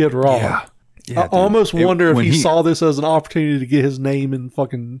 Kid Rock. Yeah, I almost wonder if he saw this as an opportunity to get his name in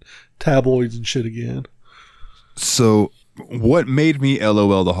fucking tabloids and shit again. So, what made me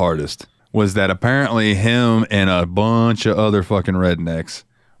LOL the hardest was that apparently him and a bunch of other fucking rednecks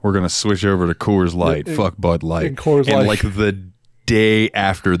were going to switch over to Coors Light. Fuck Bud Light. And like the day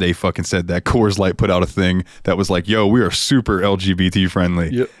after they fucking said that, Coors Light put out a thing that was like, yo, we are super LGBT friendly.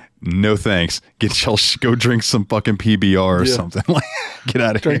 Yep. No thanks. Go drink some fucking PBR or something. Like, get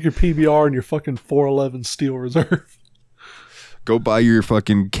out of here. Drink your PBR and your fucking 411 Steel Reserve. Go buy your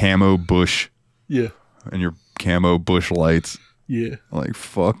fucking camo Bush. Yeah. And your camo Bush Lights. Yeah. Like,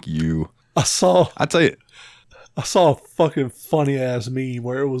 fuck you. I saw a fucking funny ass meme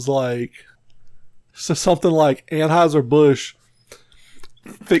where it was like, something like Anheuser-Busch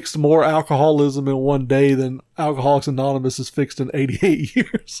fixed more alcoholism in one day than Alcoholics Anonymous has fixed in 88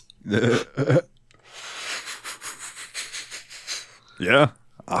 years. Yeah.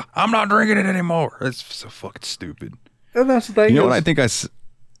 I'm not drinking it anymore. That's so fucking stupid. And that's the thing. You know what I think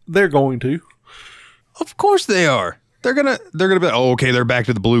they're going to. Of course they are. They're gonna be like, oh, okay, they're back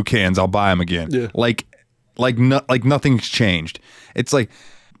to the blue cans. I'll buy them again. Yeah. Like nothing's changed. It's like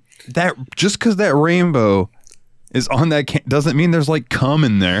that. Just because that rainbow is on that can doesn't mean there's like cum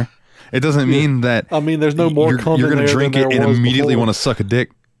in there. It doesn't mean that. I mean, there's no more cum in there. You're gonna drink it and immediately want to suck a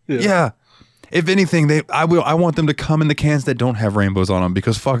dick. Yeah. If anything, I want them to come in the cans that don't have rainbows on them,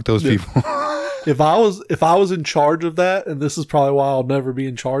 because fuck those people. If I was in charge of that, and this is probably why I'll never be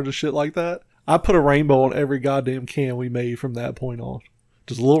in charge of shit like that, I put a rainbow on every goddamn can we made from that point on.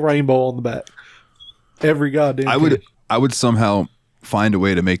 Just a little rainbow on the back. Every goddamn can. I would somehow find a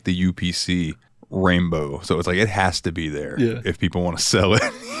way to make the UPC rainbow, so it's like it has to be there if people want to sell it.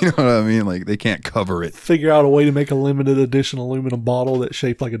 You know what I mean? Like, they can't cover it. Figure out a way to make a limited edition aluminum bottle that's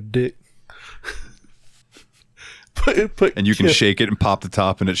shaped like a dick. And you can shake it and pop the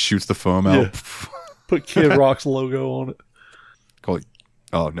top and it shoots the foam out. Put Kid Rock's logo on it. Call it.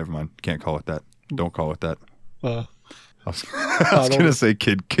 Oh, never mind. Can't call it that. Don't call it that. I was gonna say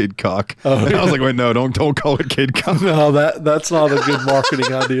kid cock. Oh, and I was like, wait, no, don't call it Kid Cock. No, that's not a good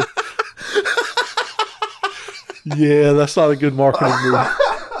marketing idea. Yeah, that's not a good marketing move.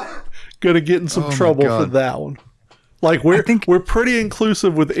 gonna get in some Oh my trouble for God. that one. Like we're pretty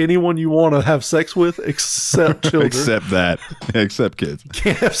inclusive with anyone you want to have sex with, except children. Except that. Except kids.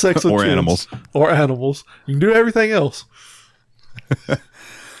 Can't have sex with Or kids. animals. Or animals. You can do everything else.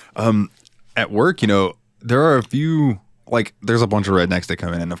 At work, you know, there are a few, like, there's a bunch of rednecks that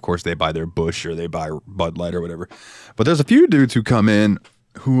come in, and of course they buy their Bush or they buy Bud Light or whatever. But there's a few dudes who come in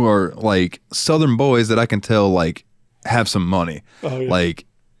who are like Southern boys that I can tell like have some money. Oh, yeah. Like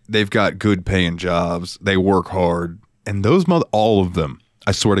they've got good paying jobs, they work hard, and those all of them,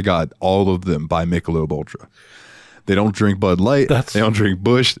 I swear to God, all of them buy Michelob Ultra. They don't drink Bud Light. They don't drink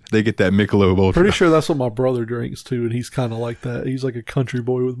Bush. They get that Michelob Ultra. Pretty sure that's what my brother drinks too, and he's kind of like that. He's like a country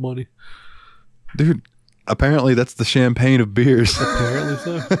boy with money. Dude, apparently that's the champagne of beers. Apparently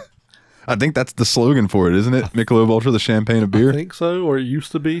so. I think that's the slogan for it, isn't it? Michelob Ultra, the champagne of beer. I think so, or it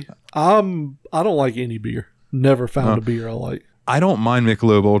used to be. I don't like any beer. Never found a beer I like. I don't mind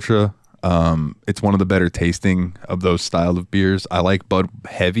Michelob Ultra. It's one of the better tasting of those style of beers. I like Bud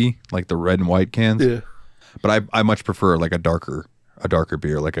Heavy, like the red and white cans. Yeah. But I much prefer like a darker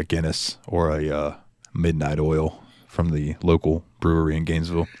beer, like a Guinness or a Midnight Oil from the local brewery in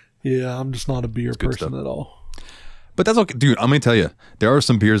Gainesville. Yeah, I'm just not a beer person at all. But that's okay, dude. I'm gonna tell you, there are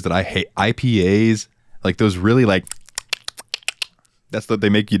some beers that I hate. IPAs, like those, really like. That's what they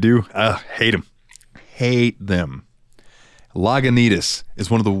make you do. Hate them. Hate them. Lagunitas is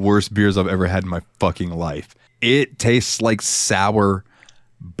one of the worst beers I've ever had in my fucking life. It tastes like sour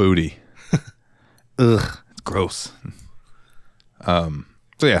booty. Ugh, it's gross. So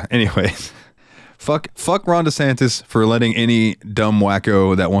yeah. Anyways, fuck Ron DeSantis for letting any dumb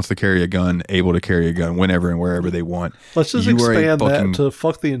wacko that wants to carry a gun able to carry a gun whenever and wherever they want. Let's just expand that to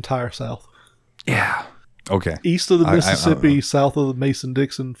fuck the entire South. Yeah. Okay. East of the Mississippi, south of the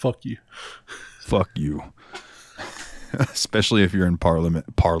Mason-Dixon. Fuck you. Fuck you. Especially if you're in Parliament.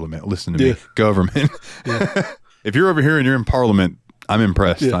 Listen to me. Government. Yeah. If you're over here and you're in Parliament, I'm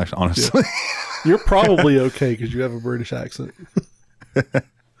impressed. Honestly. Yeah. You're probably okay because you have a British accent.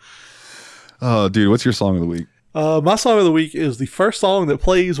 Oh, dude, what's your song of the week? My song of the week is the first song that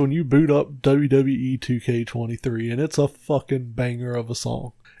plays when you boot up WWE 2K23, and it's a fucking banger of a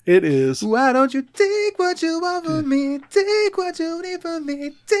song. It is. Why don't you take what you want from me? Take what you need from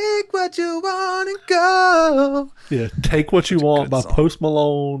me. Take what you want and go. Yeah, Take What You Want by song. Post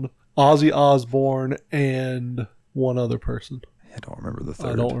Malone, Ozzy Osbourne, and one other person. I don't remember the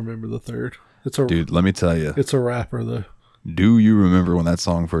third. I don't remember the third. It's a Dude, let me tell you. It's a rapper though. Do you remember when that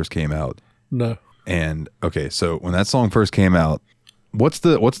song first came out? No. And okay, so when that song first came out, what's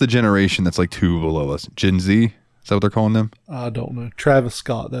the generation that's like 2 below us? Gen Z? Is that what they're calling them? I don't know. Travis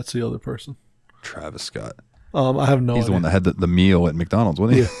Scott, that's the other person. Travis Scott. I have no idea. He's the one that had the meal at McDonald's,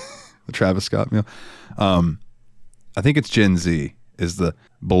 wasn't he? Yeah. The Travis Scott meal. I think it's Gen Z is the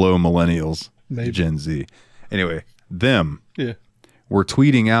below millennials. Maybe. Gen Z. Anyway, them Yeah. were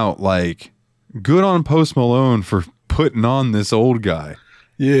tweeting out like, good on Post Malone for putting on this old guy.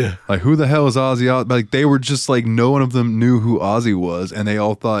 Yeah. Like, who the hell is Ozzy? Like, they were just like, no one of them knew who Ozzy was, and they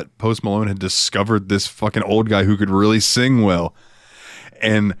all thought Post Malone had discovered this fucking old guy who could really sing well.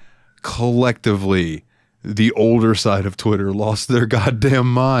 And collectively, the older side of Twitter lost their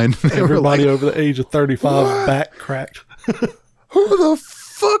goddamn mind. They were Everybody like, over the age of 35 "What? back cracked. who the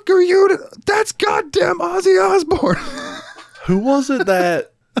fuck are you? That's goddamn Ozzy Osbourne. Who was it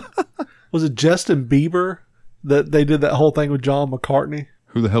that was it Justin Bieber that they did that whole thing with John McCartney?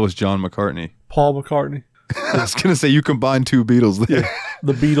 Who the hell is John McCartney? Paul McCartney? I was gonna say you combined 2 Beatles there.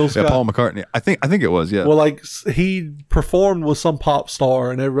 The Beatles Yeah, guy. Paul McCartney. I think it was. Yeah. Well, like he performed with some pop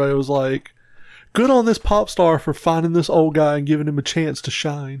star, and everybody was like, "Good on this pop star for finding this old guy and giving him a chance to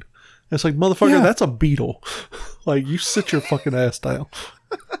shine." And it's like, motherfucker, Yeah. that's a Beatle. Like, you sit your fucking ass down.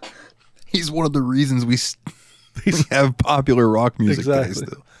 He's one of the reasons we have popular rock music today Exactly.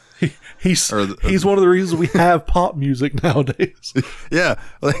 still. He's one of the reasons we have pop music nowadays. Yeah.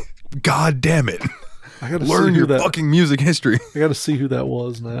 Like, God damn it. I gotta Learn see your who that. fucking music history. I gotta see who that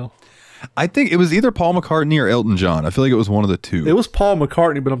was now. I think it was either Paul McCartney or Elton John. I feel like it was one of the two. It was Paul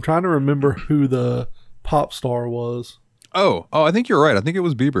McCartney, but I'm trying to remember who the pop star was. Oh, I think you're right. I think it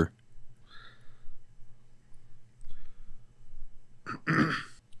was Bieber.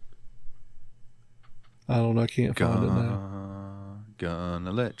 I don't know. I can't find it now.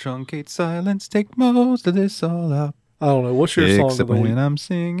 Gonna let truncate silence take most of this all out. I don't know. What's your song of Except the week? when I'm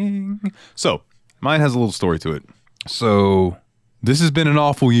singing. So, mine has a little story to it. So, this has been an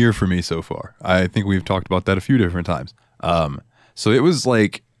awful year for me so far. I think we've talked about that a few different times. So it was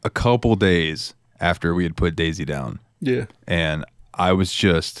like a couple days after we had put Daisy down, Yeah. and I was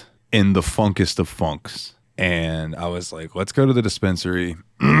just in the funkest of funks. And I was like, let's go to the dispensary.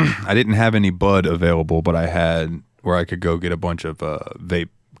 I didn't have any bud available, but I had where I could go get a bunch of vape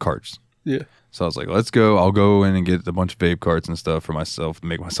carts. Yeah. So I was like, let's go. I'll go in and get a bunch of vape carts and stuff for myself to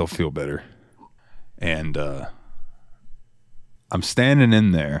make myself feel better. And I'm standing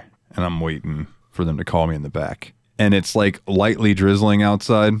in there and I'm waiting for them to call me in the back. And it's like lightly drizzling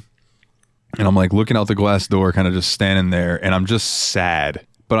outside. And I'm like looking out the glass door, kind of just standing there. And I'm just sad.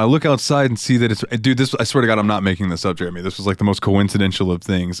 But I look outside and see that it's, dude, this, I swear to God, I'm not making this up, Jeremy. This was like the most coincidental of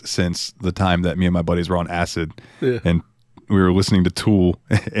things since the time that me and my buddies were on acid. Yeah. And we were listening to Tool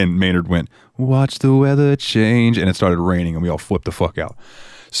and Maynard went, watch the weather change. And it started raining and we all flipped the fuck out.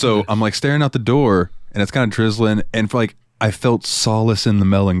 So I'm like staring out the door and it's kind of drizzling. And for like, I felt solace in the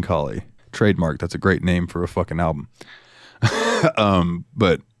melancholy. Trademark. That's a great name for a fucking album.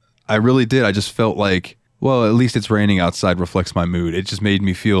 But I really did. I just felt like, well, at least it's raining outside reflects my mood. It just made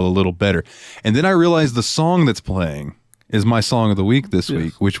me feel a little better. And then I realized the song that's playing is my song of the week this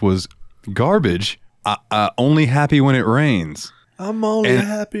week, which was Garbage. Only Happy When It Rains. I'm only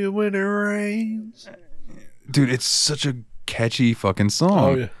happy when it rains. Dude, it's such a catchy fucking song.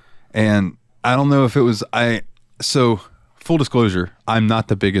 Oh, yeah. And I don't know if it was, so full disclosure, I'm not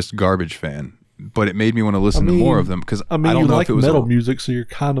the biggest Garbage fan, but it made me want to listen to more of them because I don't know like if it was metal music, so you're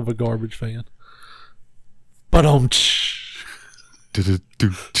kind of a Garbage fan. But got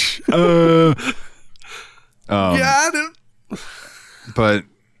it. But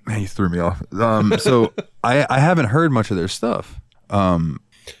man, you threw me off. So I haven't heard much of their stuff. But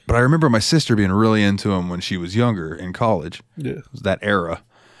I remember my sister being really into them when she was younger in college. Yeah, it was that era,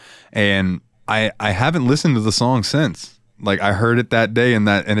 and I haven't listened to the song since. Like I heard it that day, and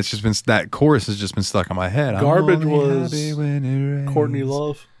it's just been that chorus has just been stuck in my head. Garbage was Courtney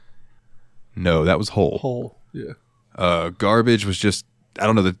Love. No, that was Hole. Hole, yeah. Garbage was just, I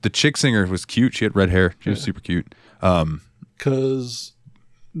don't know, the chick singer was cute. She had red hair. She was super cute. Because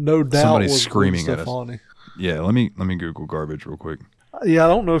no doubt somebody's was screaming Gwen at us. Stefani. Yeah, let me Google Garbage real quick. Yeah, I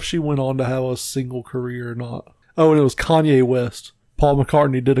don't know if she went on to have a single career or not. Oh, and it was Kanye West. Paul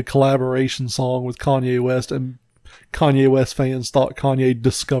McCartney did a collaboration song with Kanye West, and Kanye West fans thought Kanye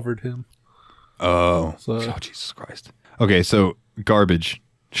discovered him. Oh, Jesus Christ. Okay, so Garbage,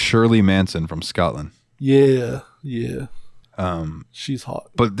 Shirley Manson from Scotland. Yeah. She's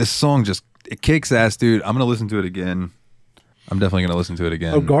hot. But this song just, it kicks ass, dude. I'm going to listen to it again. I'm definitely going to listen to it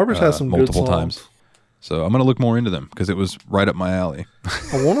again. Oh, Garbage has some multiple good songs. times. So I'm going to look more into them because it was right up my alley.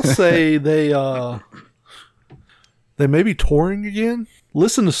 I want to say they may be touring again.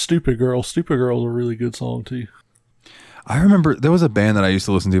 Listen to Stupid Girl. Stupid Girl is a really good song too. I remember there was a band that I used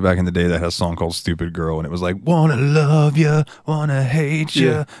to listen to back in the day that had a song called Stupid Girl, and it was like, wanna love ya, wanna hate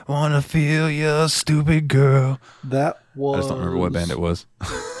ya, wanna feel ya, stupid girl. That was... I just don't remember what band it was.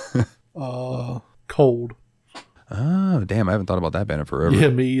 Cold. Oh, damn, I haven't thought about that band in forever. Yeah,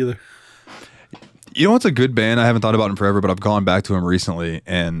 me either. You know what's a good band I haven't thought about in forever, but I've gone back to them recently,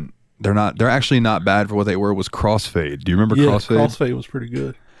 and they're actually not bad for what they were, was Crossfade. Do you remember Crossfade? Crossfade was pretty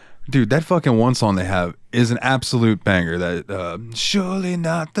good. Dude, that fucking one song they have is an absolute banger. That surely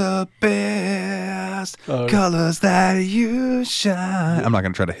not the best colors that you shine. I'm not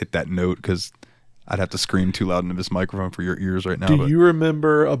gonna try to hit that note because I'd have to scream too loud into this microphone for your ears right now. Do you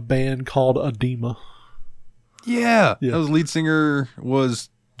remember a band called Edema? Yeah, that was lead singer was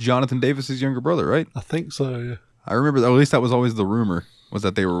Jonathan Davis's younger brother, right? I think so. Yeah. I remember, at least that was always the rumor, was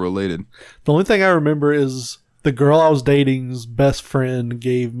that they were related. The only thing I remember is the girl I was dating's best friend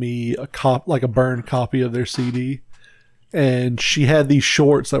gave me a burned copy of their CD, and she had these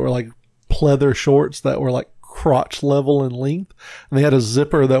shorts that were like pleather shorts that were like crotch level in length, and they had a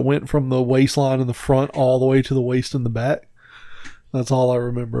zipper that went from the waistline in the front all the way to the waist in the back. That's all I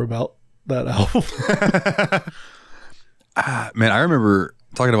remember about that album. Man, I remember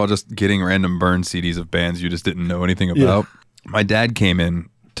talking about just getting random burn CDs of bands you just didn't know anything about. My dad came in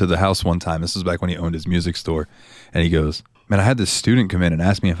to the house one time. This was back when he owned his music store, and he goes, man, I had this student come in and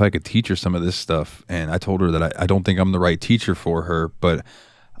ask me if I could teach her some of this stuff, and I told her that I don't think I'm the right teacher for her, but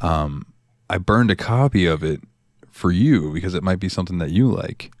I burned a copy of it for you because it might be something that you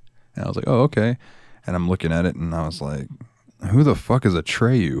like. And I was like, oh, okay. And I'm looking at it, and I was like, who the fuck is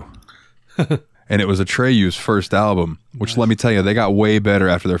Atreyu? And it was Atreyu's first album, which let me tell you, they got way better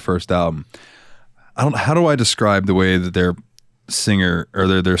after their first album. How do I describe the way that their singer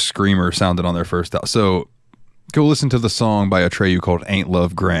or their screamer sounded on their first album? So go listen to the song by Atreyu called Ain't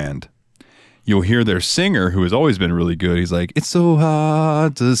Love Grand. You'll hear their singer, who has always been really good. He's like, it's so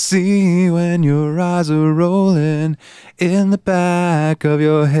hard to see when your eyes are rolling in the back of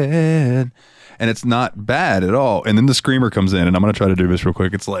your head. And it's not bad at all. And then the screamer comes in, and I'm going to try to do this real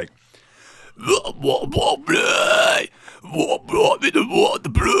quick. It's like,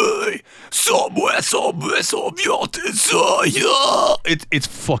 It's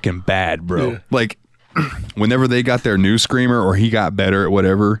fucking bad, bro. Yeah. Like, whenever they got their new screamer or he got better at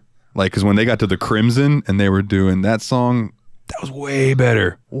whatever, like, because when they got to the Crimson and they were doing that song, that was way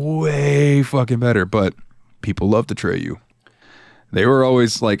better. Way fucking better. But people love Atreyu. They were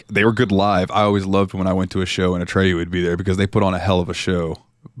always like, they were good live. I always loved when I went to a show and Atreyu would be there because they put on a hell of a show.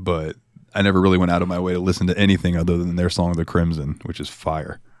 But I never really went out of my way to listen to anything other than their song, The Crimson, which is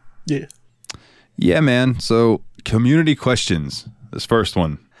fire. Yeah. Yeah, man. So, community questions. This first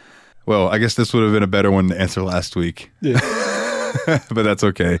one. Well, I guess this would have been a better one to answer last week. Yeah. But that's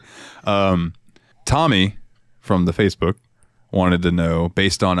okay. Tommy from the Facebook wanted to know,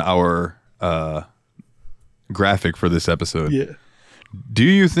 based on our graphic for this episode, Yeah. do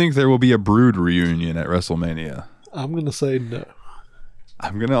you think there will be a Brood reunion at WrestleMania? I'm going to say no.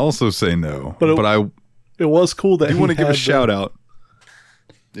 I'm going to also say no. But I It was cool that do he want to give a had shout out.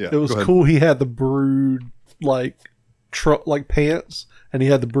 Yeah, It was go ahead. cool he had the Brood like pants, and he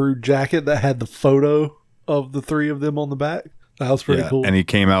had the Brood jacket that had the photo of the three of them on the back. That was pretty cool. And he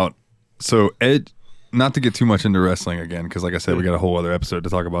came out. So Ed, not to get too much into wrestling again, because like I said, we got a whole other episode to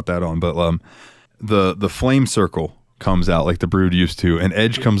talk about that on. But the flame circle comes out like the Brood used to, and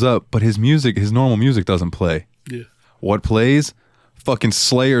Edge comes up, but his normal music doesn't play. Yeah. What plays? Fucking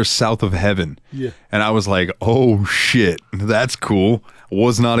Slayer's South of Heaven. Yeah. And I was like, oh shit, that's cool.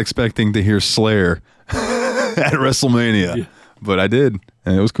 Was not expecting to hear Slayer at WrestleMania. Yeah. But I did,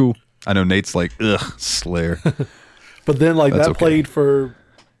 and it was cool. I know Nate's like, ugh, Slayer. But then like That's that okay. played for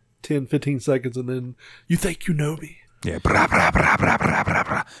 10, 15 seconds, and then you think you know me. Yeah, brah, brah, brah, brah, brah, brah,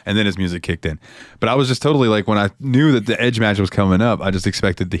 brah. And then his music kicked in. But I was just totally like, when I knew that the Edge match was coming up, I just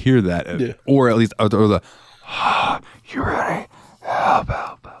expected to hear that. Yeah. Or at least, or the, you ready?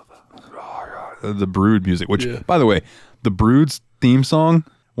 The Brood music, which, Yeah. by the way, the Brood's theme song,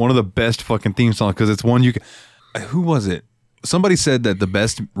 one of the best fucking theme songs, because it's one you can, who was it? Somebody said that the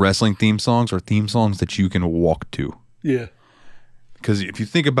best wrestling theme songs are theme songs that you can walk to. Yeah. Because if you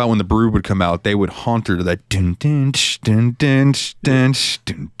think about when the Brood would come out, they would haunter to that dun dun sh, dun dun sh, dun sh,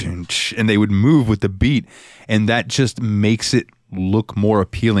 dun dun sh, and they would move with the beat, and that just makes it look more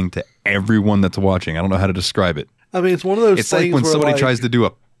appealing to everyone that's watching. I don't know how to describe it. I mean, it's one of those It's things like when where, somebody like, tries to do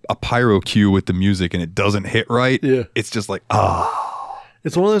a pyro cue with the music and it doesn't hit right. Yeah. It's just like,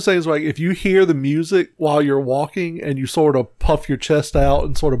 It's one of those things like if you hear the music while you're walking and you sort of puff your chest out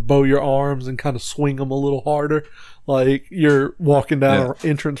and sort of bow your arms and kind of swing them a little harder, like you're walking down an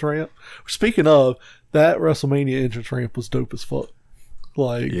entrance ramp. Speaking of, that WrestleMania entrance ramp was dope as fuck.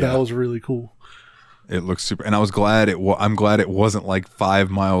 Like Yeah. that was really cool. it looks super. And I was glad I'm glad it wasn't like 5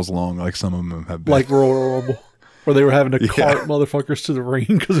 miles long like some of them have been. Like Royal Rumble, where they were having to cart motherfuckers to the ring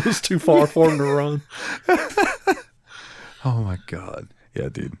because it was too far for them to run. Oh my god, yeah,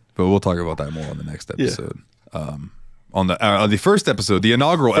 dude. But we'll talk about that more on the next episode. On the first episode, the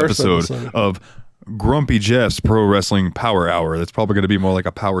inaugural First episode episode. of Grumpy Jeff's Pro Wrestling Power Hour. That's probably going to be more like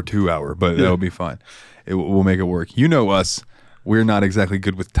a Power 2 hour, but that'll be fine. We'll make it work. You know us. We're not exactly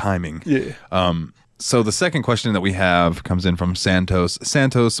good with timing. Yeah. So the second question that we have comes in from Santos.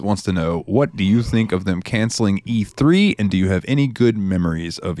 Santos wants to know, what do you think of them canceling E3, and do you have any good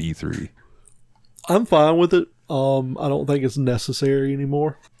memories of E3? I'm fine with it. I don't think it's necessary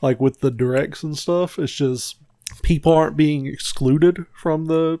anymore. Like with the directs and stuff, it's just people aren't being excluded from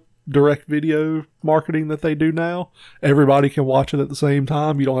the direct video marketing that they do now. Everybody can watch it at the same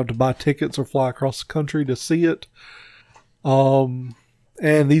time. You don't have to buy tickets or fly across the country to see it.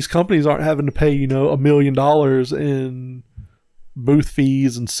 And these companies aren't having to pay, $1 million in booth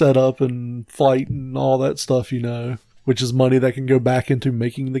fees and setup and flight and all that stuff, which is money that can go back into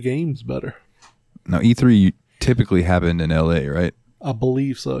making the games better. Now, E3 typically happened in LA, right? I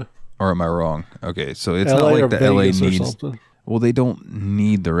believe so. Or am I wrong? Okay, so it's LA not or like the LA Vegas or needs. something. Well, they don't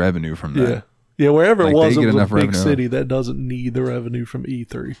need the revenue from that. Yeah. Yeah, wherever Like, it was, they it get was a enough big revenue. city that doesn't need the revenue from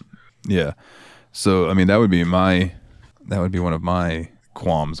E3. Yeah. So, I mean, that would be one of my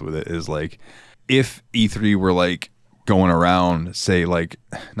qualms with it, is like, if E3 were like going around, say, like,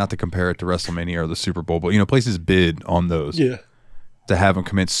 not to compare it to WrestleMania or the Super Bowl, but places bid on those Yeah. to have them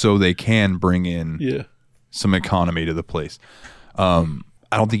come in so they can bring in Yeah. some economy to the place.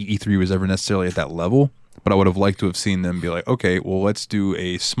 I don't think E3 was ever necessarily at that level, but I would have liked to have seen them be like, okay, well, let's do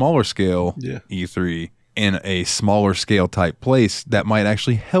a smaller scale Yeah. E3 in a smaller scale type place that might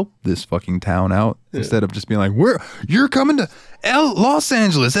actually help this fucking town out, instead of just being like, you're coming to Los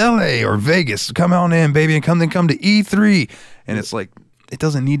Angeles, LA, or Vegas, come on in, baby, and come to E3. And it's like, it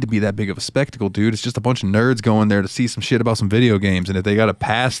doesn't need to be that big of a spectacle, dude. It's just a bunch of nerds going there to see some shit about some video games, and if they got a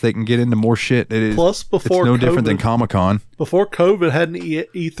pass, they can get into more shit. Plus, before it's no different than Comic-Con. Before COVID, hadn't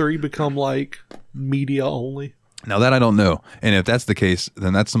E3 become like media only? Now that I don't know, and if that's the case,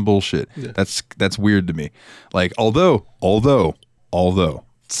 then that's some bullshit. Yeah. That's weird to me. Like, although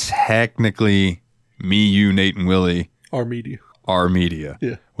technically, me, you, Nate, and Willie Our media.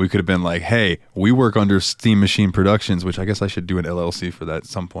 Yeah, we could have been like, hey, we work under Steam Machine Productions, which I guess I should do an LLC for that at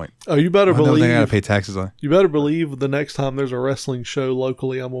some point. Oh, you better believe. I gotta pay taxes on. You better believe the next time there's a wrestling show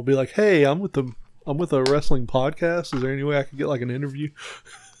locally, I'm gonna be like, hey, I'm with a wrestling podcast. Is there any way I could get like an interview?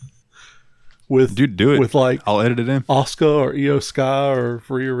 With Dude, do it. With like I'll edit it in. Asuka or Io Sky or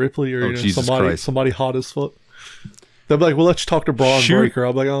Rhea Ripley or Jesus Christ. somebody hot as fuck. They'll be like, well, let's talk to Braun Breaker.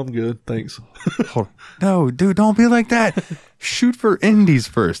 I'm like, oh, I'm good, thanks. No, dude, don't be like that. Shoot for indies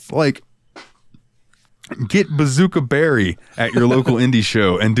first. Like, get Bazooka Barry at your local indie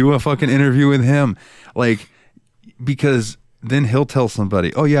show and do a fucking interview with him. Like, because then he'll tell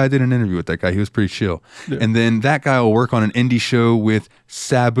somebody, oh yeah, I did an interview with that guy. He was pretty chill. Yeah. And then that guy will work on an indie show with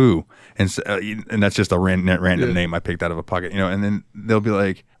Sabu. And that's just a random name I picked out of a pocket, and then they'll be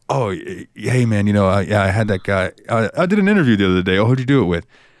like, oh, hey man, I had that guy. I did an interview the other day. Oh, who'd you do it with?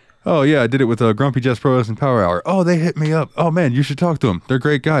 Oh yeah, I did it with Grumpy Jets Pro Wrestling Power Hour. Oh, they hit me up. Oh man, you should talk to them. They're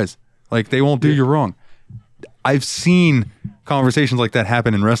great guys. Like, they won't do you wrong. I've seen conversations like that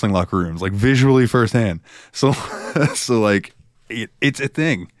happen in wrestling locker rooms, like visually firsthand. So like it's a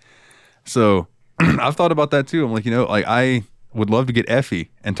thing. So I've thought about that too. I'm like, I would love to get Effie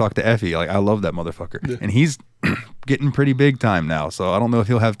and talk to Effie. Like, I love that motherfucker. Yeah. And he's getting pretty big time now, so I don't know if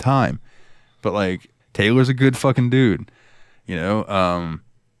he'll have time. But, like, Taylor's a good fucking dude. I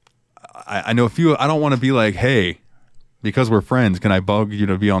know a few. I don't want to be like, hey, because we're friends, can I bug you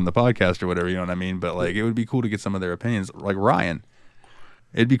to be on the podcast or whatever, you know what I mean? But, like, it would be cool to get some of their opinions. Like Ryan.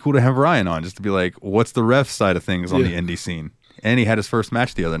 It'd be cool to have Ryan on, just to be like, what's the ref side of things on the indie scene? And he had his first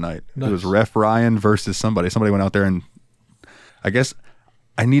match the other night. Nice. It was Ref Ryan versus somebody. Somebody went out there and I guess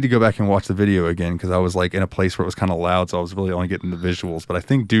I need to go back and watch the video again because I was like in a place where it was kind of loud, so I was really only getting the visuals. But I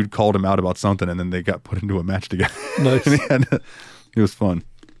think dude called him out about something, and then they got put into a match together. Nice. It was fun.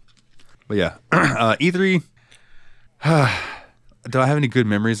 But yeah, E3. Do I have any good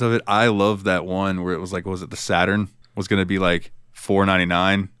memories of it? I love that one where it was like, was it the Saturn was going to be like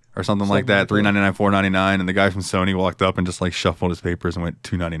 $4.99 or something like that, $3.99, $4.99, and the guy from Sony walked up and just like shuffled his papers and went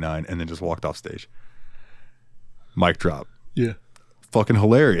 $2.99, and then just walked off stage. Mic drop. Yeah. Fucking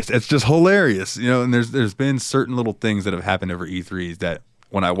hilarious. It's just hilarious. And there's been certain little things that have happened over E3s that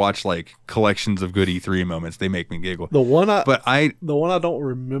when I watch like collections of good E3 moments, they make me giggle. The one I don't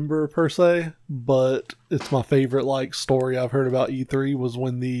remember per se, but it's my favorite like story I've heard about E3 was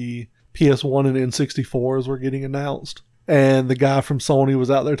when the PS1 and N64s were getting announced. And the guy from Sony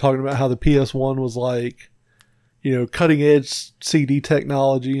was out there talking about how the PS1 was like, cutting edge CD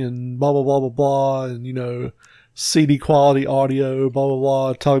technology and blah, blah, blah, blah, blah. And, CD quality audio, blah, blah,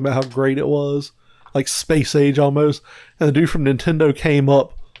 blah, talking about how great it was, like space age almost. And the dude from Nintendo came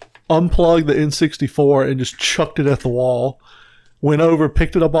up, unplugged the N64 and just chucked it at the wall, went over,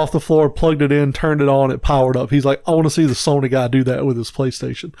 picked it up off the floor, plugged it in, turned it on, it powered up. He's like, I want to see the Sony guy do that with his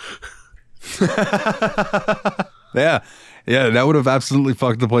PlayStation. Yeah, that would have absolutely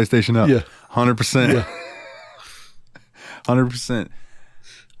fucked the PlayStation up. Yeah. 100%. Yeah. 100%.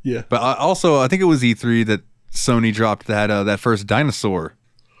 Yeah. But I think it was E3 that Sony dropped that first dinosaur,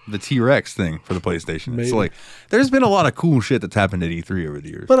 the T-Rex thing for the PlayStation. Maybe. So like, there's been a lot of cool shit that's happened at E3 over the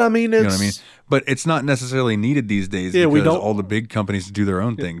years. But I mean, you know what I mean? But it's not necessarily needed these days because all the big companies do their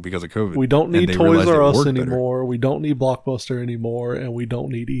own thing because of COVID. We don't need Toys R Us anymore. Better. We don't need Blockbuster anymore, and we don't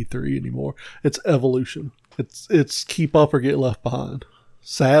need E3 anymore. It's evolution. It's keep up or get left behind.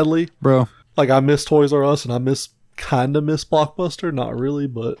 Sadly, bro. Like, I miss Toys R Us and I kind of miss Blockbuster. Not really,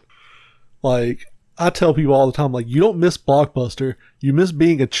 but like, I tell people all the time, like, you don't miss Blockbuster. You miss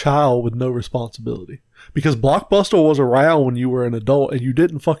being a child with no responsibility. Because Blockbuster was around when you were an adult and you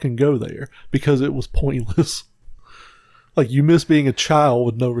didn't fucking go there because it was pointless. Like, you miss being a child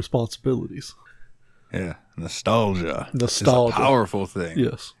with no responsibilities. Yeah. Nostalgia. It's a powerful thing.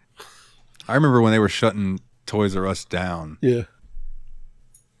 Yes. I remember when they were shutting Toys R Us down. Yeah.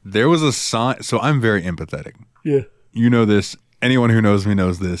 There was a sign. So I'm very empathetic. Yeah. You know this. Anyone who knows me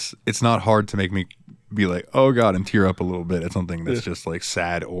knows this. It's not hard to make me be like, oh God, and tear up a little bit at something that's just like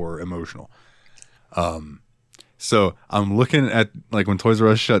sad or emotional. So I'm looking at like when Toys R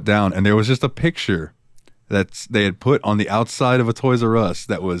Us shut down, and there was just a picture that they had put on the outside of a Toys R Us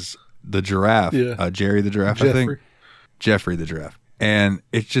that was the giraffe, Jerry the giraffe, I think. Jeffrey the giraffe. And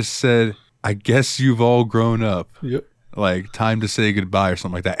it just said, I guess you've all grown up. Yep. like Time to Say Goodbye or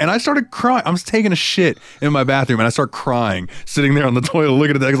something like that. And I started crying. I was taking a shit in my bathroom and I start crying, sitting there on the toilet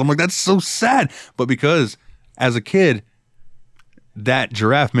looking at that because I'm like, that's so sad. But because as a kid, that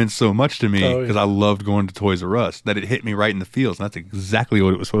giraffe meant so much to me because I loved going to Toys R Us that it hit me right in the feels. And that's exactly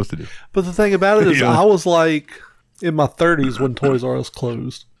what it was supposed to do. But the thing about it is, I was like in my 30s when Toys R Us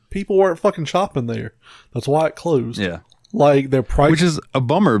closed. People weren't fucking shopping there. That's why it closed. Yeah. Like their price, which is a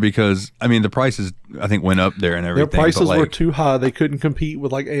bummer because I mean the prices I think went up there and everything. Their prices were too high. They couldn't compete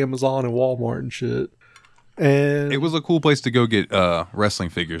with like Amazon and Walmart and shit. And it was a cool place to go get wrestling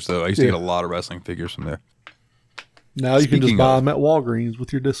figures though. I used to get a lot of wrestling figures from there. Now you can just buy them at Walgreens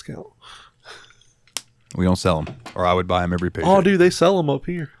with your discount. We don't sell them, or I would buy them every paycheck. Oh, dude, they sell them up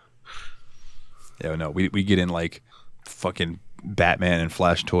here. Yeah, no, we get in like fucking Batman and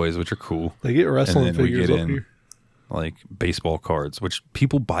Flash toys, which are cool. They get wrestling figures up here. Like baseball cards, which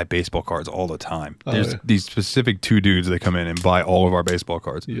people buy baseball cards all the time. There's these specific 2 dudes that come in and buy all of our baseball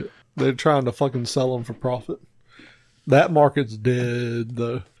cards. Yeah, they're trying to fucking sell them for profit. That market's dead,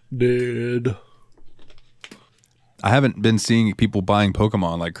 though. Dead. I haven't been seeing people buying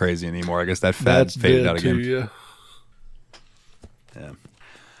Pokemon like crazy anymore. I guess that fad faded out again. Too, yeah.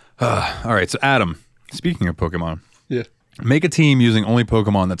 All right, so Adam, speaking of Pokemon, make a team using only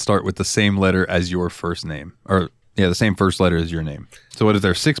Pokemon that start with the same letter as your first name, or the same first letter as your name. So what is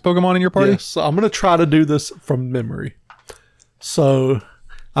there, 6 Pokemon in your party? Yes, so I'm going to try to do this from memory. So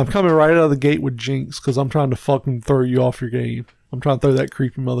I'm coming right out of the gate with Jinx because I'm trying to fucking throw you off your game. I'm trying to throw that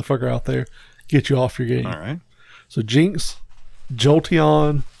creepy motherfucker out there, get you off your game. All right. So Jinx,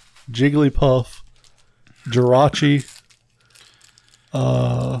 Jolteon, Jigglypuff, Jirachi.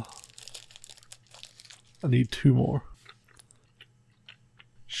 I need 2 more.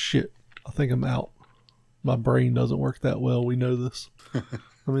 Shit, I think I'm out. My brain doesn't work that well. We know this. Let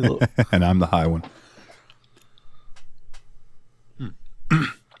me look. And I'm the high one.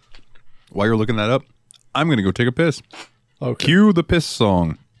 While you're looking that up, I'm going to go take a piss. Okay. Cue the piss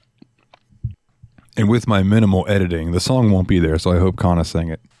song. And with my minimal editing, the song won't be there, so I hope Kana sang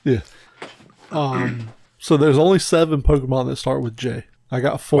it. Yeah. So there's only 7 Pokemon that start with J. I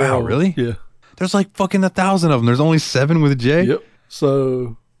got 4. Wow, really? Yeah. There's like fucking 1,000 of them. There's only 7 with J? Yep.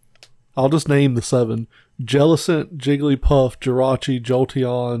 So I'll just name the 7. Jellicent, Jigglypuff, Jirachi,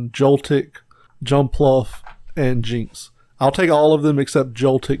 Jolteon, Joltik, Jumpluff, and Jinx. I'll take all of them except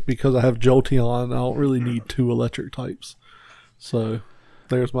Joltik because I have Jolteon. I don't really need 2 electric types. So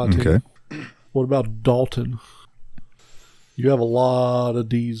there's my team. Okay. What about Dalton? You have a lot of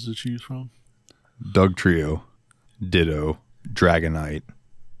D's to choose from. Dugtrio, Ditto, Dragonite,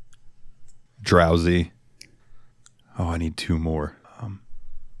 Drowsy. Oh, I need 2 more.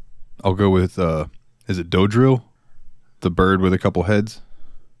 I'll go with, is it Dodrill? The bird with a couple heads?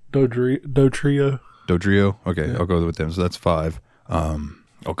 Dotrio. Dodrio? Okay, yeah. I'll go with them. So that's 5.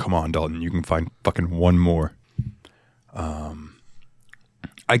 Oh, come on, Dalton. You can find fucking 1 more.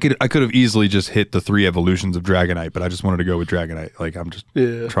 I could have easily just hit the 3 evolutions of Dragonite, but I just wanted to go with Dragonite. Like I'm just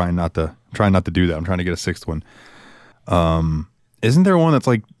trying not to do that. I'm trying to get a 6th one. Isn't there one that's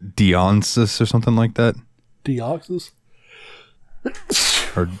like Deonsis or something like that? Deoxys?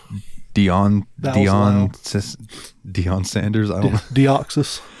 Or Dion Sanders? I don't know.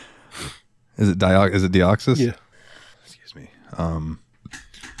 Deoxys. Is it Deoxys? Yeah. Excuse me. I'm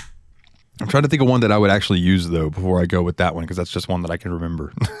trying to think of one that I would actually use though before I go with that one because that's just one that I can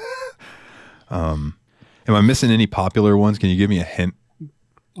remember. Am I missing any popular ones? Can you give me a hint?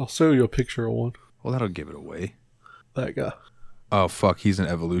 I'll show you a picture of one. Well, that'll give it away. That guy. Oh fuck, he's an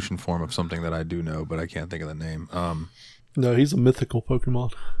evolution form of something that I do know, but I can't think of the name. No, he's a mythical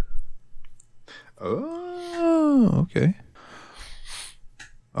Pokemon. Oh, okay.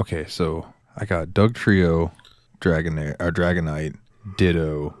 Okay, so I got Dugtrio, Dragonite,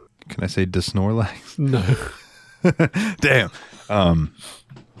 Ditto. Can I say Snorlax? No. Damn.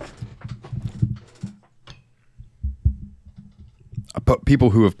 People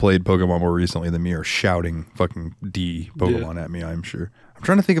who have played Pokemon more recently than me are shouting fucking D Pokemon at me, I'm sure. I'm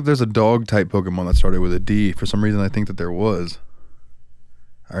trying to think if there's a dog type Pokemon that started with a D. For some reason, I think that there was.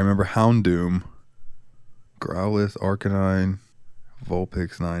 I remember Houndoom, Growlithe, Arcanine,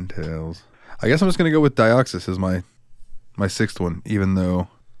 Vulpix, Ninetales. I guess I'm just going to go with Deoxys as my 6th one, even though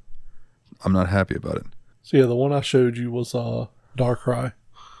I'm not happy about it. So yeah, the one I showed you was Darkrai.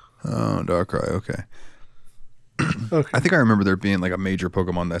 Oh, Darkrai, okay. Okay. I think I remember there being like a major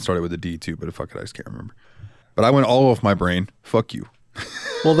Pokemon that started with a D too, but fuck it, I just can't remember. But I went all off my brain. Fuck you.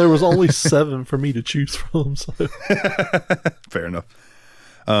 Well, there was only 7 for me to choose from, so fair enough.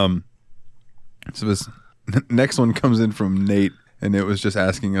 So this next one comes in from Nate, and it was just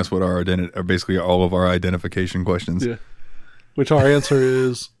asking us what our or basically all of our identification questions. Yeah. Which our answer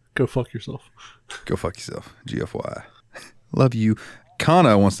is go fuck yourself. Go fuck yourself. GFY. Love you.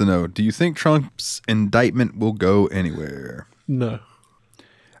 Kana wants to know, do you think Trump's indictment will go anywhere? No.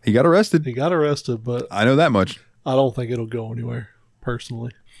 He got arrested. He got arrested, but I know that much. I don't think it'll go anywhere,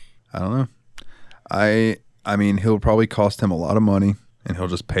 personally. I don't know. I mean, he'll probably cost him a lot of money, and he'll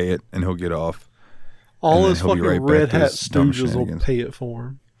just pay it, and he'll get off. All his he'll be fucking right back red to hat his dumb stooges will shenanigans. pay it for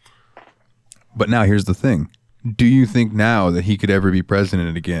him. But now here's the thing. Do you think now that he could ever be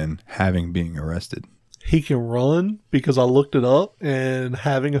president again, having being arrested? He can run because I looked it up, and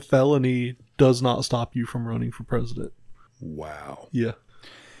having a felony does not stop you from running for president. Wow. Yeah.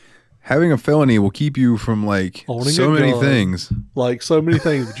 Having a felony will keep you from like Owning so a many gun. things. Like so many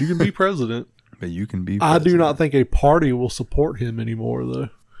things, but you can be president. But you can be I do president. not think a party will support him anymore, though.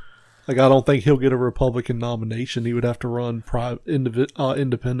 Like, I don't think he'll get a Republican nomination. He would have to run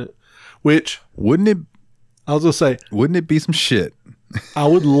independent. Which, Wouldn't I was going to say, it be some shit? I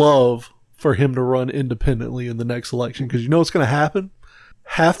would love for him to run independently in the next election, because you know what's going to happen?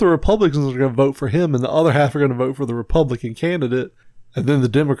 Half the Republicans are going to vote for him, and the other half are going to vote for the Republican candidate, and then the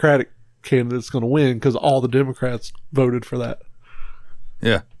Democratic candidate's going to win because all the Democrats voted for that.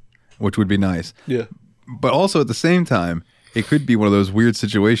 Yeah. Which would be nice. Yeah. But also at the same time, it could be one of those weird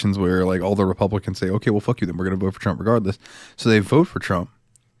situations where like all the Republicans say, okay, well, fuck you, then we're going to vote for Trump regardless. So they vote for Trump.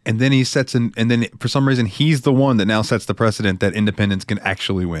 And then he sets in, and then for some reason, he's the one that now sets the precedent that independents can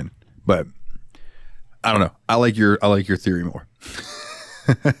actually win. But I don't know. I like your theory more.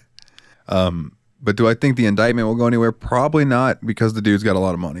 But do I think the indictment will go anywhere? Probably not, because the dude's got a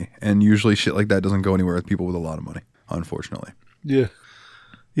lot of money. And usually shit like that doesn't go anywhere with people with a lot of money, unfortunately. Yeah.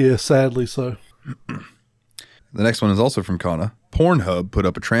 Yeah, sadly so. The next one is also from Kana. Pornhub put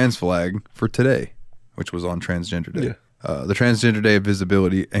up a trans flag for today, which was on Transgender Day. Yeah. The Transgender Day of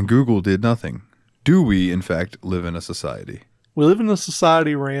Visibility, and Google did nothing. Do we, in fact, live in a society? We live in a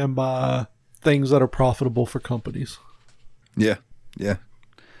society ran by things that are profitable for companies. Yeah. Yeah.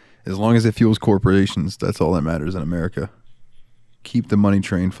 As long as it fuels corporations, that's all that matters in America. Keep the money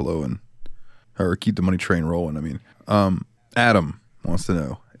train flowing. Or keep the money train rolling, I mean. Adam wants to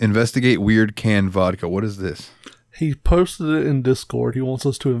know. Investigate weird canned vodka. What is this? He posted it in Discord. He wants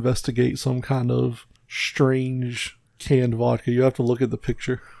us to investigate some kind of strange canned vodka. You have to look at the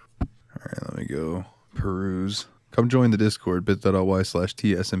picture. All right, let me go peruse. Come join the Discord,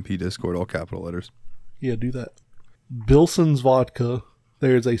 bit.ly/TSMP Discord, all capital letters. Yeah, do that. Bilson's vodka.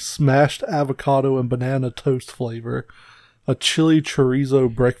 There's a smashed avocado and banana toast flavor, a chili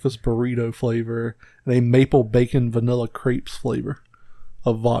chorizo breakfast burrito flavor, and a maple bacon vanilla crepes flavor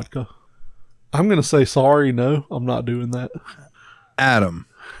of vodka. I'm going to say sorry, no, I'm not doing that. Adam,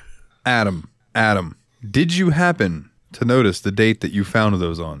 did you happen to notice the date that you found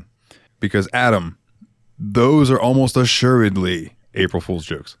those on? Because, Adam, those are almost assuredly April Fool's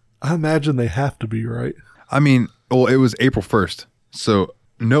jokes. I imagine they have to be, right? I mean, well, it was April 1st. So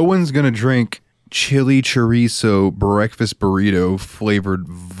no one's going to drink chili chorizo breakfast burrito flavored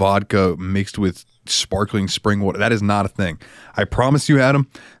vodka mixed with sparkling spring water. That is not a thing. I promise you, Adam,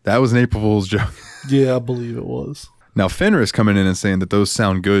 that was an April Fool's joke. Yeah, I believe it was. Now, Fenris coming in and saying that those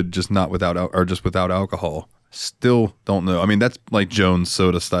sound good, just without alcohol. Still don't know. I mean, that's like Jones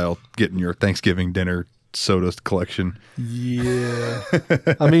Soda style, getting your Thanksgiving dinner soda collection. Yeah.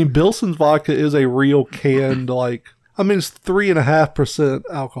 I mean, Bilson's vodka is a real canned, like, I mean, it's 3.5%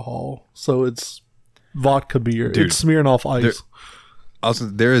 alcohol, so it's vodka beer. Dude, it's Smirnoff Ice. Also,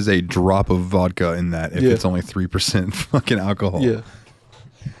 there is a drop of vodka in that if Yeah. it's only 3% fucking alcohol. Yeah.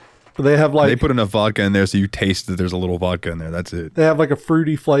 But they have like They put enough vodka in there so you taste that there's a little vodka in there. That's it. they have like a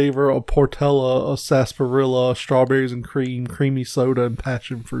fruity flavor, a Portella, a sarsaparilla, strawberries and cream, creamy soda, and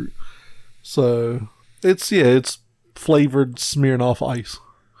passion fruit. So it's flavored Smirnoff Ice.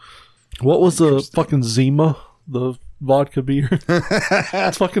 What was the fucking Zima? The vodka beer?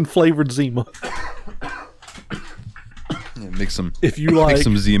 It's fucking flavored Zima. Yeah, mix some. If you like Mix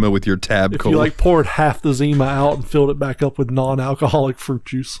some Zima with your Tab If Cola. you like poured half the Zima out and filled it back up with non-alcoholic fruit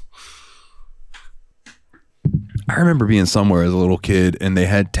juice. I remember being somewhere as a little kid and they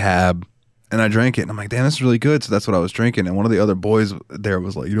had Tab, and I drank it and I'm like, damn, this is really good. So that's what I was drinking. And one of the other boys there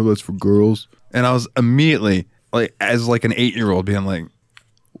was like, you know, that's for girls. And I was immediately like, as like an 8-year-old, being like,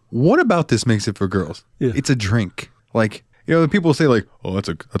 what about this makes it for girls? Yeah. It's a drink. Like, you know, people say like, oh, that's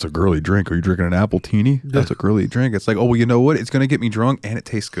a girly drink. Are you drinking an apple teeny? That's a girly drink. It's like, oh, well, you know what? It's going to get me drunk and it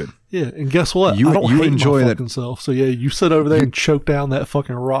tastes good. Yeah, and guess what? You- I don't you hate enjoy my that- fucking self. So yeah, you sit over there and choke down that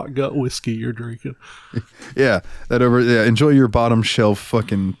fucking rock gut whiskey you're drinking. Yeah. Enjoy your bottom shelf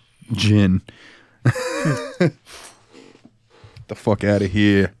fucking gin. the fuck out of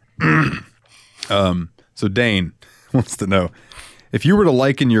here. So Dane wants to know, if you were to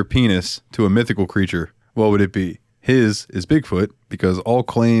liken your penis to a mythical creature, what would it be? His is Bigfoot because all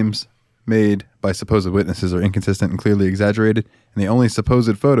claims made by supposed witnesses are inconsistent and clearly exaggerated, and the only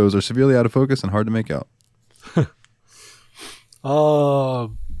supposed photos are severely out of focus and hard to make out.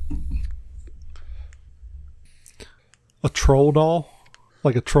 A troll doll,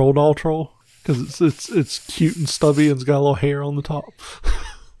 like a troll doll troll, because it's cute and stubby and it's got a little hair on the top.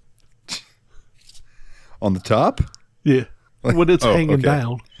 On the top? Yeah, when it's hanging okay.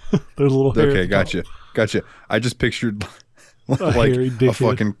 down, there's a little hair. Okay, gotcha. I just pictured like hairy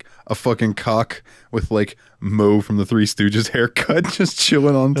dickhead. a fucking cock with like Mo from the Three Stooges haircut, just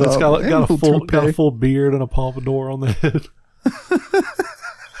chilling on top. It's got a toupee. full beard and a pompadour on the head.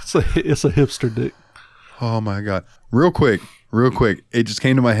 It's a hipster dick. Oh my god! Real quick, it just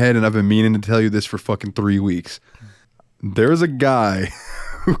came to my head, and I've been meaning to tell you this for fucking 3 weeks. There's a guy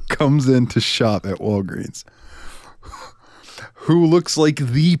who comes in to shop at Walgreens who looks like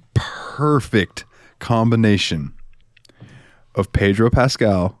the perfect combination of Pedro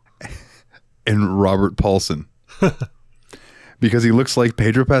Pascal and Robert Paulson. Because he looks like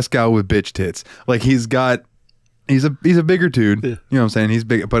Pedro Pascal with bitch tits. Like he's a bigger dude. Yeah. You know what I'm saying? He's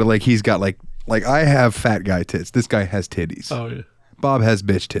big, but like he's got like I have fat guy tits. This guy has titties. Oh yeah. Bob has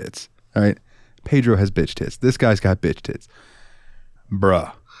bitch tits. All right. Pedro has bitch tits. This guy's got bitch tits.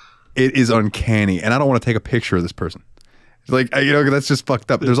 Bruh. It is uncanny. And I don't want to take a picture of this person. Like, that's just fucked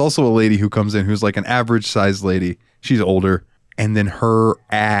up. There's also a lady who comes in who's like an average sized lady. She's older. And then her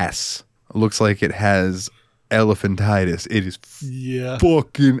ass looks like it has elephantitis. It is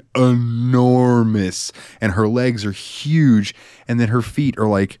fucking enormous. And her legs are huge. And then her feet are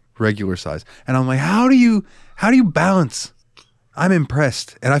like regular size. And I'm like, how do you balance? I'm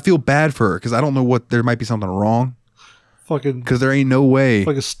impressed. And I feel bad for her because I don't know there might be something wrong. Fucking, because there ain't no way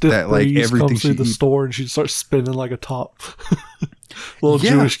like a stiff that like breeze everything comes through the store and she starts spinning like a top. Little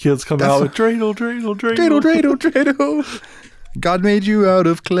Jewish kids come out with dreidel, dreidel, dreidel. Dreidel, dreidel, dreidel. God made you out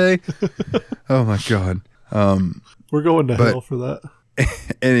of clay. Oh my god. We're going to hell for that.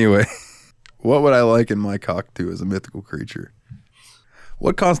 Anyway, what would I liken my cock to as a mythical creature?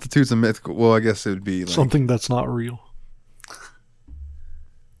 What constitutes a mythical? Well, I guess it would be like, something that's not real.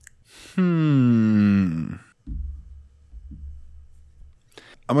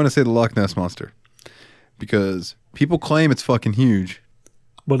 I'm going to say the Loch Ness Monster because people claim it's fucking huge,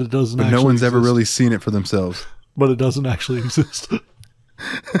 but it doesn't. But no one's ever really seen it for themselves. But it doesn't actually exist.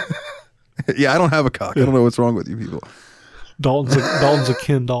 Yeah, I don't have a cock. I don't know what's wrong with you people. Dalton's a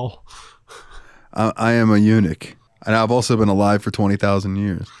Ken doll. I am a eunuch, and I've also been alive for 20,000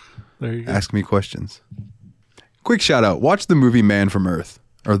 years. There you go. Ask me questions. Quick shout out. Watch the movie Man from Earth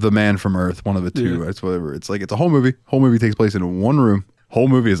or The Man from Earth. One of the two. Yeah. It's whatever. It's like it's a whole movie. Whole movie takes place in one room. Whole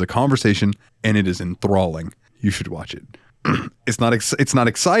movie is a conversation, and it is enthralling. You should watch it. It's not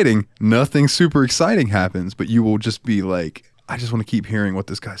exciting. Nothing super exciting happens, but you will just be like, I just want to keep hearing what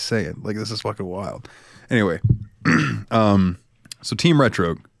this guy's saying. Like, this is fucking wild. Anyway, so Team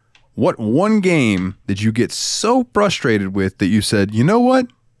Retro, what one game did you get so frustrated with that you said, you know what?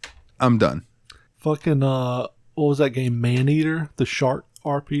 I'm done. Fucking, what was that game? Maneater, the shark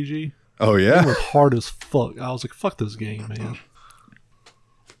RPG. Oh, yeah? It was hard as fuck. I was like, fuck this game, man.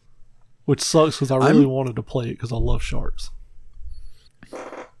 Which sucks because I really wanted to play it because I love sharks.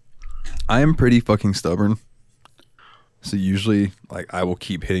 I am pretty fucking stubborn. So usually, like, I will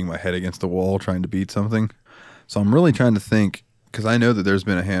keep hitting my head against the wall trying to beat something. So I'm really trying to think, because I know that there's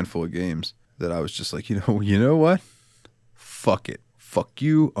been a handful of games that I was just like, you know what? Fuck it. Fuck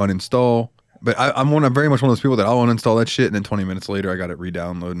you. Uninstall. But I'm very much one of those people that I'll uninstall that shit, and then 20 minutes later I got it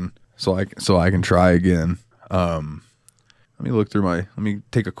re-downloading so I can try again. Let me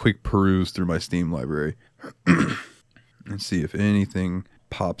take a quick peruse through my Steam library and see if anything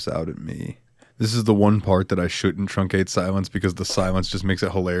pops out at me. This is the one part that I shouldn't truncate silence because the silence just makes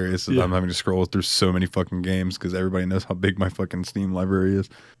it hilarious. Yeah. I'm having to scroll through so many fucking games because everybody knows how big my fucking Steam library is.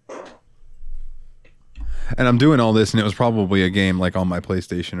 And I'm doing all this, and it was probably a game like on my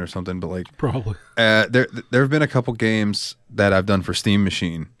PlayStation or something, but like probably there have been a couple games that I've done for Steam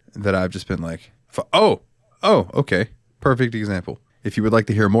Machine that I've just been like, okay. Perfect example. If you would like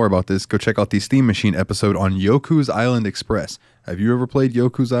to hear more about this, go check out the Steam Machine episode on Yoku's Island Express. Have you ever played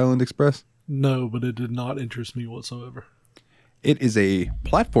Yoku's Island Express? No, but it did not interest me whatsoever. It is a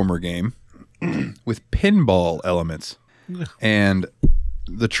platformer game with pinball elements. Yeah. And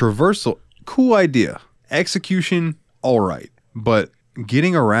the traversal, cool idea. Execution, all right. But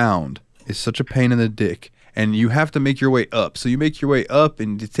getting around is such a pain in the dick. and you have to make your way up. So you make your way up,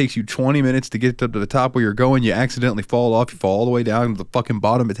 and it takes you 20 minutes to get up to the top where you're going. You accidentally fall off. You fall all the way down to the fucking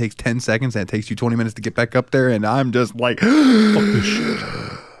bottom. It takes 10 seconds, and it takes you 20 minutes to get back up there. And I'm just like, fuck this shit.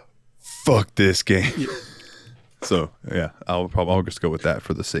 Fuck this game. Yeah. So yeah, I'll just go with that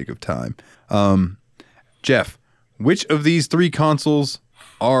for the sake of time. Jeff, which of these three consoles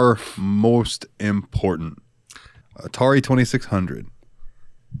are most important? Atari 2600,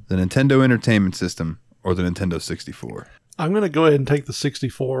 the Nintendo Entertainment System, or the Nintendo 64? I'm going to go ahead and take the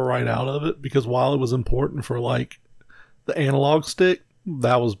 64 right out of it, because while it was important for like the analog stick,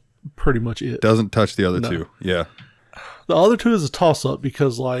 that was pretty much it. Doesn't touch the other two. Yeah. The other two is a toss-up,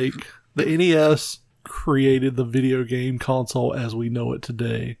 because like the NES created the video game console as we know it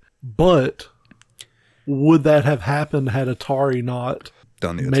today. But would that have happened had Atari not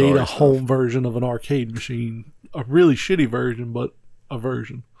done the Atari made a stuff. home version of an arcade machine? A really shitty version, but a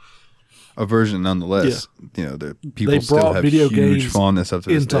version. A version nonetheless. Yeah. You know, the people they still brought have video huge games fondness up to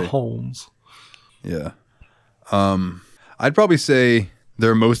this into day. homes. Yeah. I'd probably say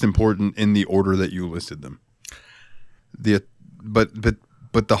they're most important in the order that you listed them.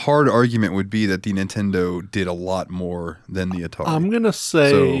 But the hard argument would be that the Nintendo did a lot more than the Atari. I'm going to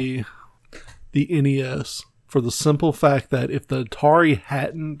say the NES, for the simple fact that if the Atari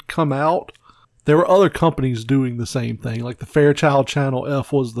hadn't come out, there were other companies doing the same thing. Like the Fairchild Channel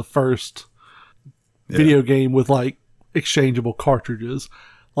F was the first video game with like exchangeable cartridges.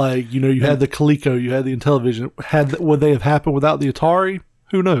 Like, you know, you had the Coleco, you had the Intellivision. Would they have happened without the Atari?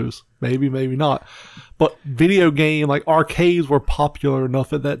 Who knows? Maybe, maybe not. But video game, like arcades were popular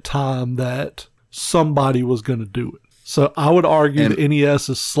enough at that time that somebody was going to do it. So I would argue the NES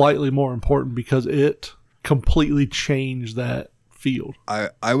is slightly more important because it completely changed that field.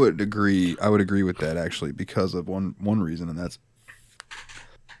 I would agree. I would agree with that actually because of one reason, and that's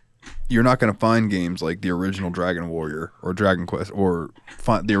you're not going to find games like the original Dragon Warrior or Dragon Quest or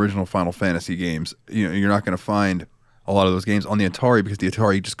the original Final Fantasy games. You know, you're not going to find a lot of those games on the Atari because the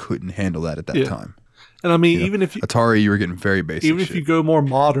Atari just couldn't handle that at that time. And I mean, even if you, Atari, you were getting very basic. Even if you go more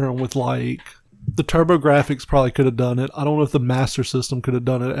modern with like the TurboGrafx, probably could have done it. I don't know if the Master System could have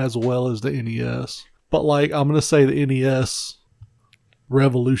done it as well as the NES. But like, I'm gonna say the NES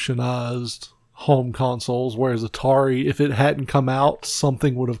revolutionized home consoles, whereas Atari, if it hadn't come out,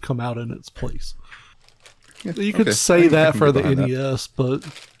 something would have come out in its place. Yeah, you could say that for the NES, but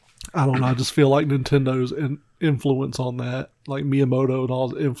I don't know. I just feel like Nintendo's influence on that, like Miyamoto and all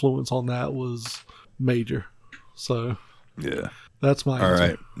the influence on that was major. So yeah, that's my answer. All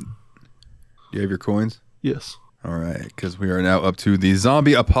right. Do you have your coins? Yes. All right, because we are now up to the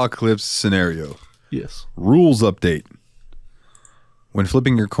zombie apocalypse scenario. Yes. Rules update. When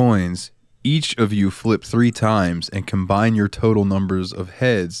flipping your coins, each of you flip 3 times and combine your total numbers of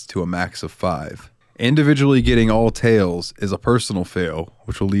heads to a max of 5. Individually getting all tails is a personal fail,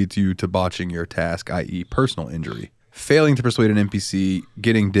 which will lead you to botching your task, i.e. personal injury, failing to persuade an NPC,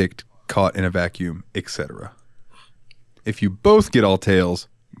 getting dicked, caught in a vacuum, etc. If you both get all tails,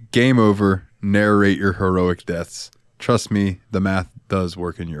 game over, narrate your heroic deaths. Trust me, the math does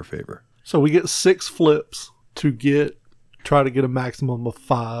work in your favor. So we get 6 flips to try to get a maximum of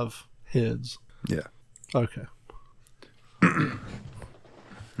 5 heads. Yeah. Okay. Let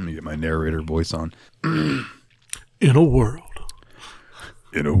me get my narrator voice on. In a world.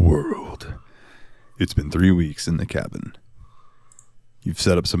 It's been 3 weeks in the cabin. You've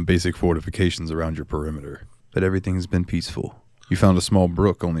set up some basic fortifications around your perimeter, but everything's been peaceful. You found a small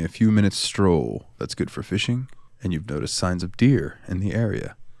brook only a few minutes stroll that's good for fishing, and you've noticed signs of deer in the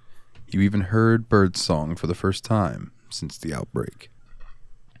area. You even heard bird song for the first time since the outbreak.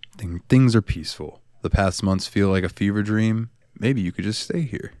 Things are peaceful. The past months feel like a fever dream. Maybe you could just stay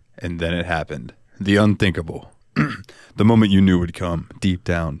here. And then it happened. The unthinkable. The moment you knew would come, deep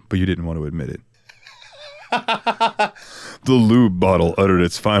down, but you didn't want to admit it. The lube bottle uttered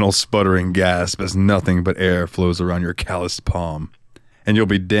its final sputtering gasp as nothing but air flows around your calloused palm. And you'll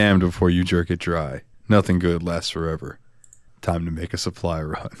be damned before you jerk it dry. Nothing good lasts forever. Time to make a supply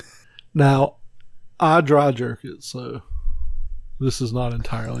run. Now, I dry jerk it, so this is not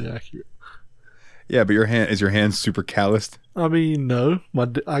entirely accurate. Yeah, but is your hand super calloused? I mean, no.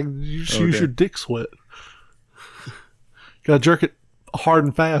 You just use your dick sweat. Gotta jerk it hard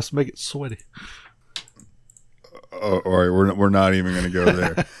and fast, make it sweaty. All right, we're not even going to go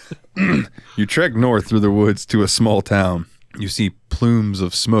there. You trek north through the woods to a small town. You see plumes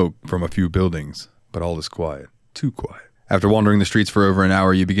of smoke from a few buildings, but all is quiet. Too quiet. After wandering the streets for over an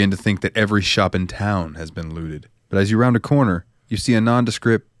hour, you begin to think that every shop in town has been looted. But as you round a corner, you see a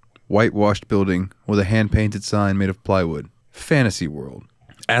nondescript, whitewashed building with a hand-painted sign made of plywood. Fantasy World.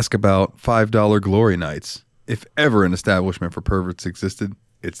 Ask about $5 glory nights. If ever an establishment for perverts existed,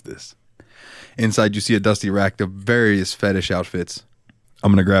 it's this. Inside, you see a dusty rack of various fetish outfits.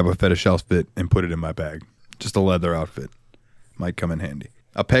 I'm going to grab a fetish outfit and put it in my bag. Just a leather outfit. Might come in handy.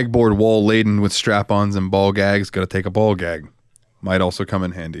 A pegboard wall laden with strap-ons and ball gags. Got to take a ball gag. Might also come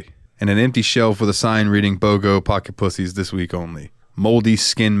in handy. And an empty shelf with a sign reading BOGO Pocket Pussies this week only. Moldy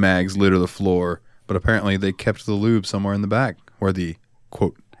skin mags litter the floor, but apparently they kept the lube somewhere in the back where the,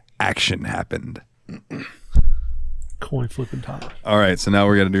 quote, action happened. Coin flipping time. All right, so now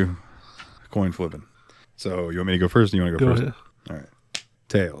we're going to do coin flipping. So you want me to go first or you want to go first? Ahead. All right.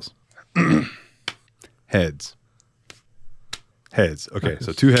 Tails. Heads. Heads. Okay,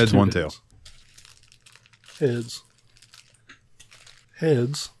 so 2 heads, 1 tail. Heads.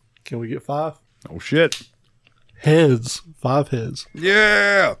 Heads. Can we get 5? Oh, shit. Heads. 5 heads.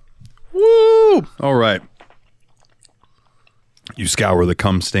 Yeah. Woo. All right. You scour the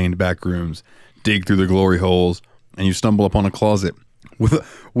cum-stained back rooms, dig through the glory holes, and you stumble upon a closet with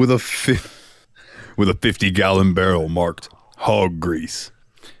a 50-gallon barrel marked hog grease,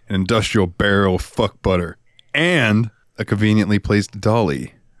 an industrial barrel of fuck butter, and a conveniently placed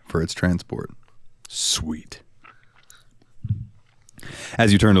dolly for its transport. Sweet.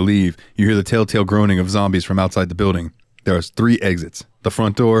 As you turn to leave, you hear the telltale groaning of zombies from outside the building. There are 3 exits: the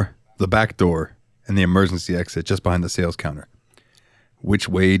front door, the back door, and the emergency exit just behind the sales counter. Which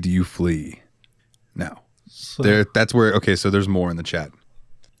way do you flee? Now, that's where, okay, so there's more in the chat.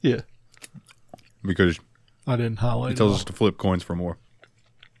 Yeah. Because I didn't highlight it tells us to flip coins for more.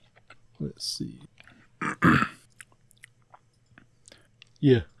 Let's see.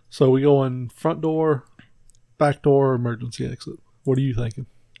 Yeah. So we go in front door, back door, emergency exit. What are you thinking?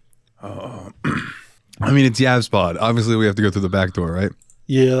 I mean, it's Yavspod. Obviously, we have to go through the back door, right?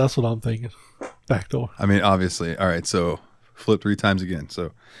 Yeah, that's what I'm thinking. Back door. I mean, obviously. All right, so flip 3 times again.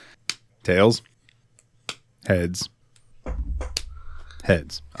 So tails, heads,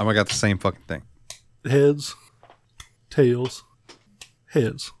 heads. Oh, I got the same fucking thing. Heads, tails,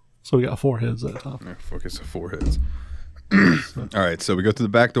 heads. So we got 4 heads that time. Yeah, focus of 4 heads. All right, so we go through the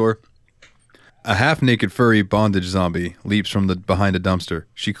back door. A half-naked furry bondage zombie leaps from behind a dumpster.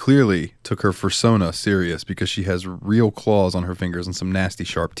 She clearly took her persona serious because she has real claws on her fingers and some nasty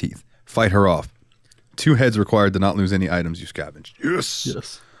sharp teeth. Fight her off. 2 heads required to not lose any items you scavenged. Yes.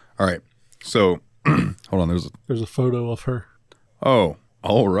 Yes. All right. So, hold on. There's a photo of her. Oh,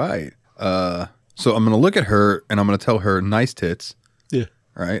 all right. So I'm going to look at her and I'm going to tell her nice tits. Yeah.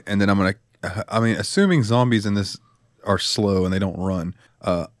 Right. And then I'm going to, assuming zombies in this are slow and they don't run,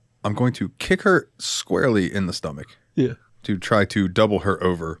 I'm going to kick her squarely in the stomach. Yeah. To try to double her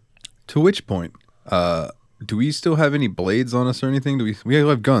over. To which point, do we still have any blades on us or anything? We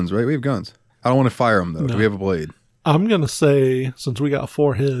have guns, right? We have guns. I don't want to fire them though. No. Do we have a blade? I'm going to say, since we got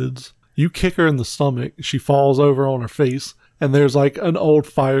 4 heads, you kick her in the stomach, she falls over on her face, and there's like an old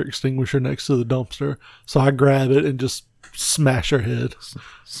fire extinguisher next to the dumpster. So I grab it and just smash her head.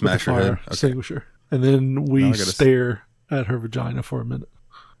 Smash her head? Okay. Extinguisher. And then we stare at her vagina for a minute.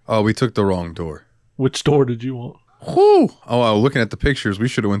 Oh, we took the wrong door. Which door did you want? Whew. Oh, looking at the pictures, we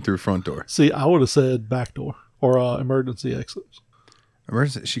should have went through front door. See, I would have said back door or emergency exits.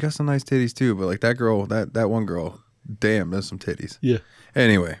 Emergency. She got some nice titties too, but like that girl, that one girl, damn, there's some titties. Yeah.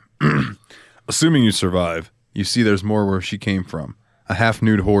 Anyway, assuming you survive, you see there's more where she came from. A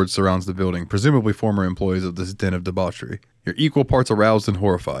half-nude horde surrounds the building, presumably former employees of this den of debauchery. You're equal parts aroused and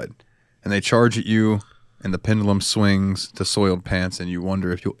horrified, and they charge at you, and the pendulum swings to soiled pants, and you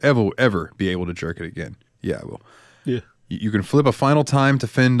wonder if you'll ever be able to jerk it again. Yeah, I will. Yeah. You can flip a final time to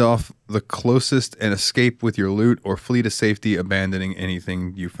fend off the closest and escape with your loot, or flee to safety, abandoning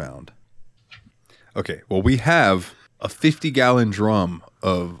anything you found. Okay, well, we have a 50-gallon drum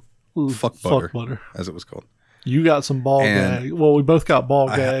of fuck butter, as it was called. You got some ball gags. Well, we both got ball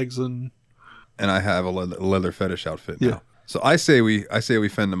gags, and I have a leather fetish outfit now. So I say we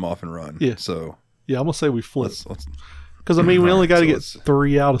fend them off and run. Yeah. So yeah, I'm gonna say we flip. Because I mean, we only got to get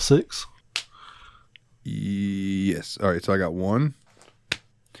 3 out of 6. Yes. All right. So I got 1. All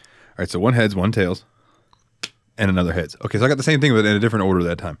right. So 1 heads, 1 tails, and another heads. Okay. So I got the same thing, but in a different order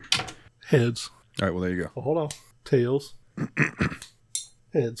that time. Heads. All right. Well, there you go. Well, hold on. Tails.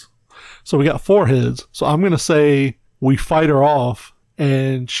 Heads. So we got 4 heads. So I'm going to say we fight her off,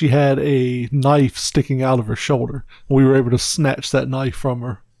 and she had a knife sticking out of her shoulder. We were able to snatch that knife from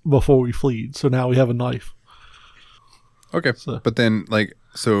her before we fled. So now we have a knife. Okay. But then,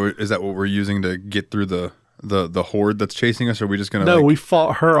 so is that what we're using to get through the horde that's chasing us, or are we just going to... No, we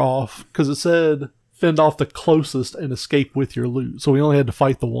fought her off, because it said fend off the closest and escape with your loot. So we only had to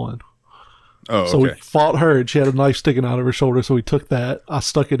fight the one. Oh, So we okay. fought her, and she had a knife sticking out of her shoulder. So we took that. I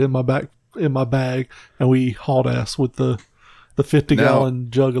stuck it in my bag, and we hauled ass with the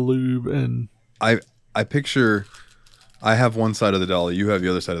 50-gallon jug of lube. And I picture, I have one side of the dolly, you have the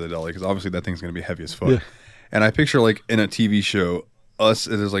other side of the dolly, because obviously that thing's going to be heavy as fuck. Yeah. And I picture like in a TV show, us,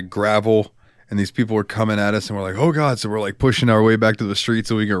 there's like gravel, and these people are coming at us, and we're like, oh God. So we're like pushing our way back to the street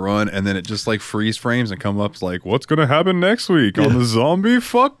so we can run, and then it just like freeze frames and come up like, what's going to happen next week on the zombie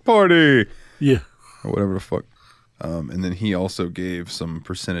fuck party? yeah, Or whatever the fuck. And then he also gave some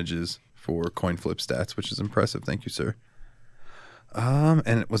percentages for coin flip stats, which is impressive. Thank you, sir.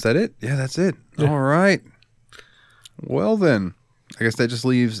 And was that it? Yeah, that's it. Yeah. All right. Well then, I guess that just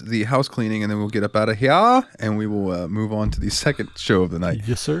leaves the house cleaning, and then we'll get up out of here, and we will move on to the second show of the night.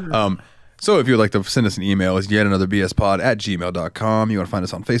 yes, sir. So if you'd like to send us an email, it's yetanother@gmail.com. You want to find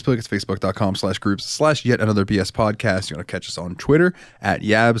us on Facebook, it's facebook.com/groups/yetanotherBSpodcast. You want to catch us on Twitter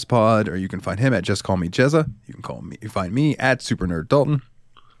 @YabsPod, or you can find him at Just Call Me Jezza. You can find me at SuperNerdDalton.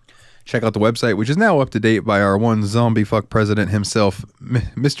 Check out the website, which is now up to date by our one zombie fuck president himself,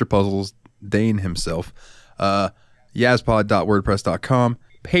 Mr. Puzzles, Dane himself. Yabspod.wordpress.com.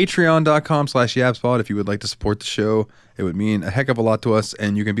 Patreon.com/Yabspod. If you would like to support the show, it would mean a heck of a lot to us,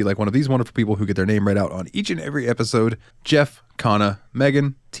 and you can be like one of these wonderful people who get their name read out on each and every episode. Jeff, Kana,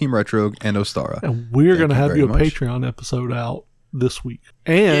 Megan, Team Retro, and Ostara. and we're going to have you a very much. Patreon episode out this week.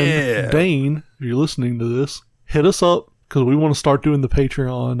 And Yeah. Dane, if you're listening to this, hit us up, because we want to start doing the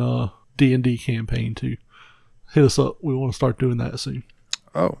Patreon D&D campaign too. Hit us up. We want to start doing that soon.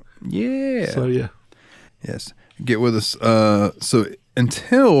 Oh, yeah. So yeah. Yes. Get with us. So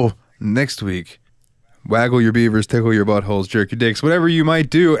until next week, waggle your beavers, tickle your buttholes, jerk your dicks, whatever you might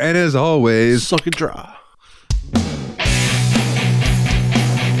do. And as always, Suck it dry.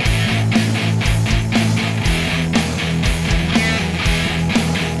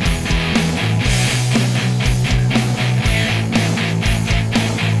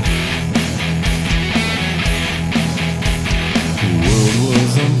 The world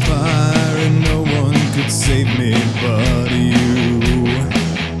was on fire and no one could save me but you.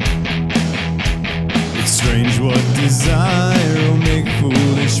 It's strange what desire will make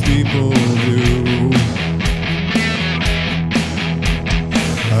foolish people do.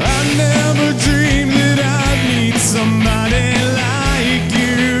 I never dreamed that I'd meet somebody like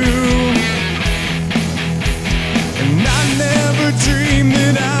you. And I never dreamed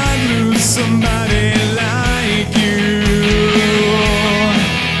that I'd lose somebody like you.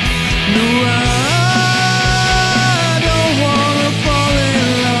 No, I don't wanna fall in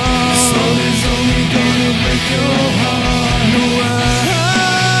love. This world is only gonna break your heart. No, I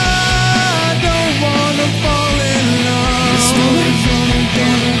don't wanna fall in love. This world is only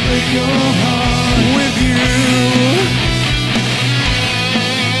gonna break your heart with you.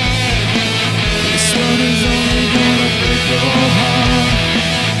 This world is only gonna break your heart.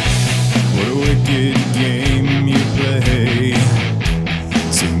 What a wicked game you play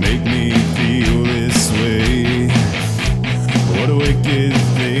to make me feel this way. What a wicked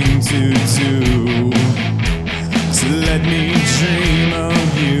thing to do, to let me dream of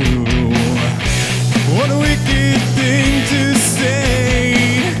you. What a wicked thing to say,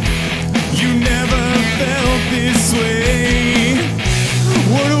 you never felt this way.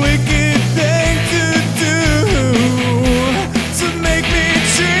 What a wicked thing to do, to make me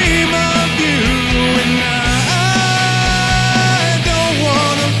dream of you. And I don't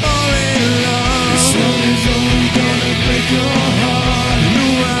wanna fall in love. This world is only gonna break your heart. No,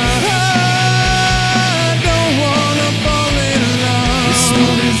 I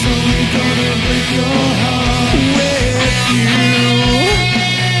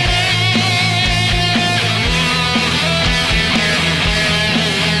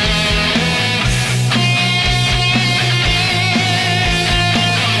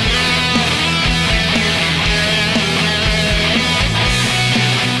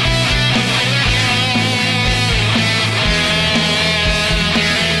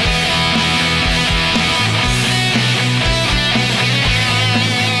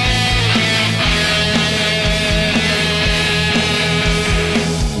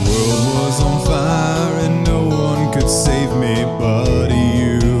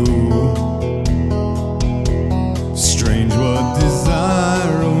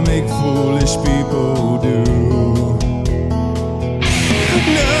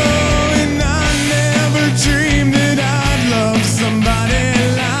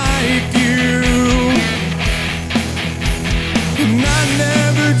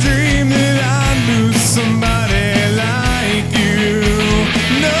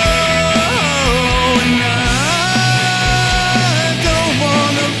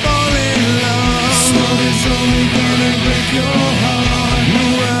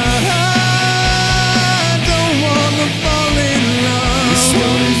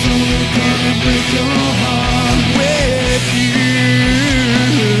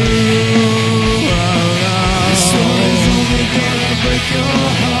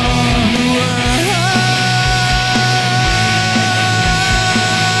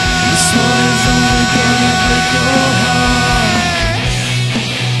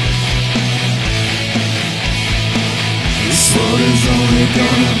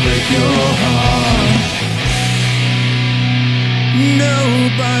gonna break your heart.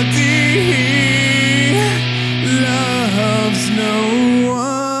 Nobody loves no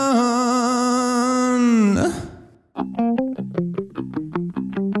one.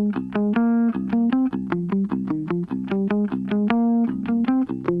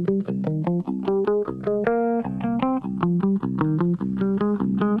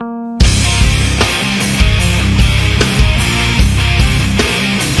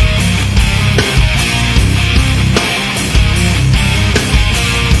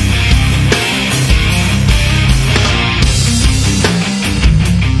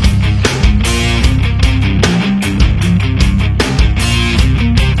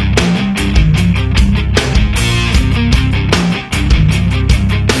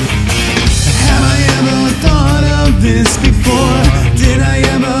 This before? Did I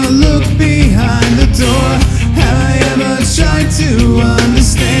ever look behind the door? Have I ever tried to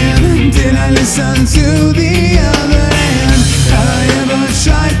understand? Did I listen to the other hand? Have I ever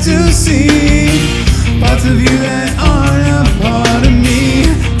tried to see parts of you that aren't a part of me?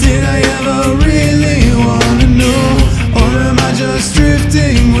 Did I ever really wanna know? Or am I just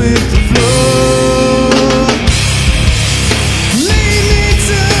drifting with the flow?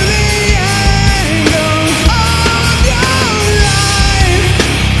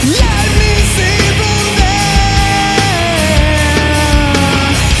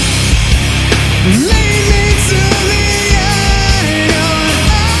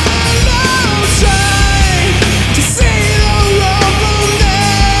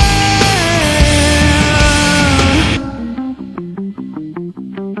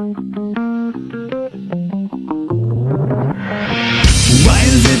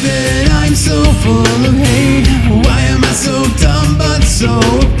 I'm so full of hate. Why am I so dumb but so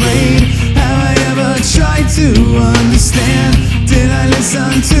afraid? Have I ever tried to understand? Did I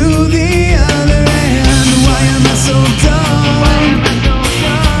listen to the other hand? Why am I so dumb?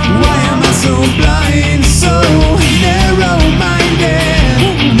 Why am I so blind? So narrow-minded?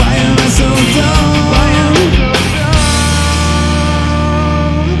 Why am I so dumb?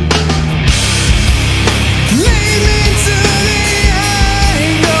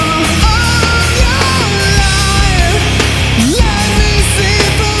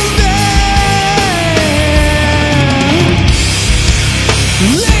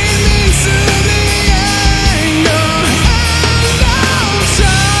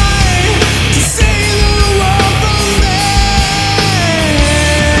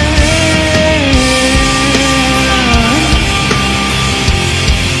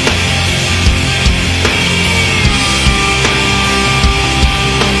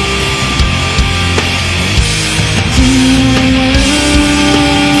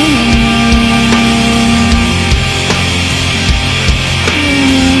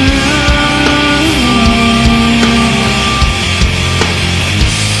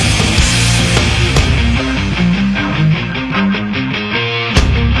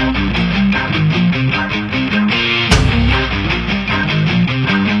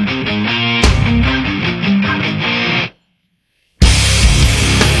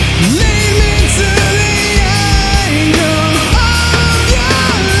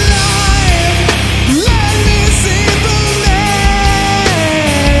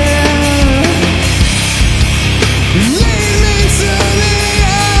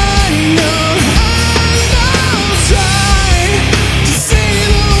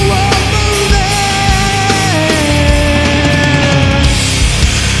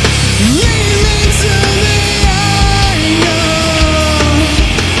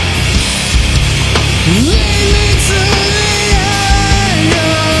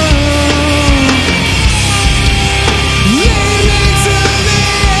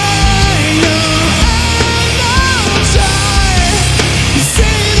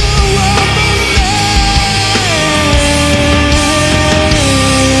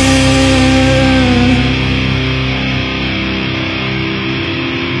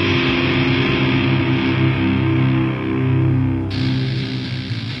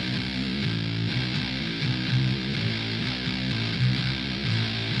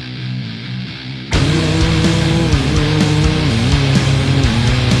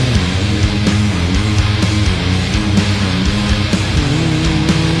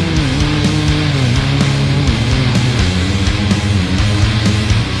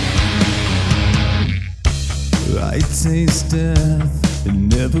 taste death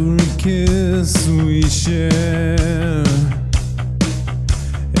in every kiss we share.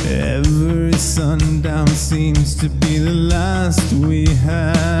 Every sundown seems to be the last we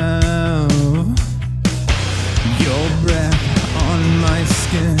have. Your breath on my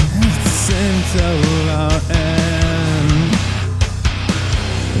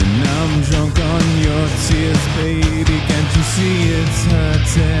is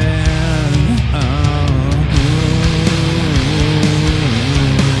hurting.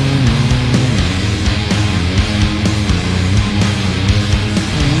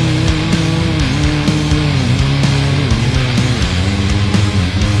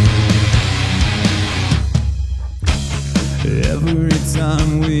 Every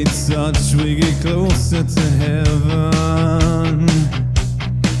time we touch, we get closer to heaven.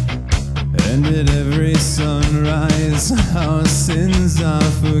 And at every sunrise, our sins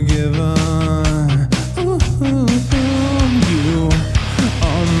are forgiven. Ooh, you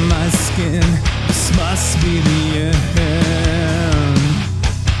on my skin, this must be the end.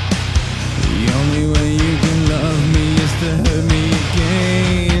 The only way you can love me is to hurt me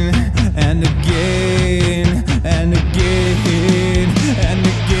again and again and again and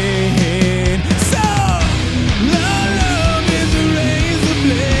again. So, love is a razor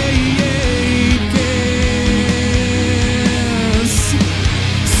blade kiss.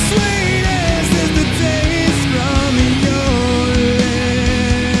 Sweet as is the taste from your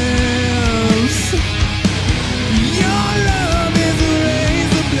lips. Your love is a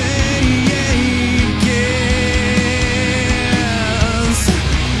razor blade kiss.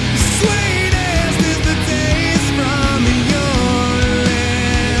 Sweet as is the taste from your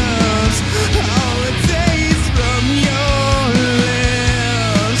lips. Oh, it tastes from your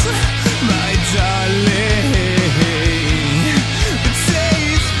lips, my darling. It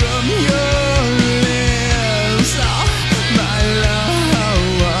tastes from your lips, oh, my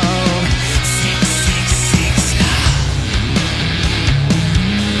love. 666 love.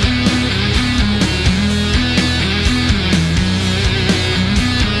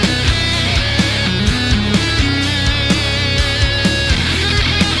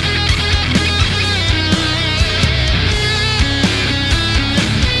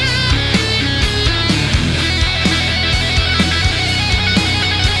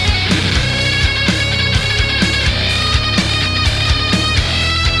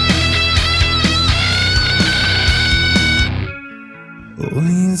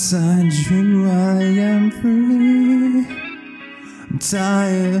 Only inside you I am free. I'm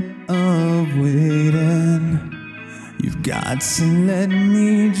tired of waiting. You've got to let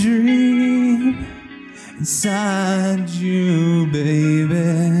me dream inside you,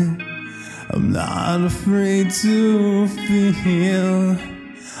 baby. I'm not afraid to feel.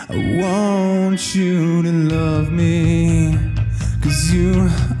 I want you to love me, 'cause you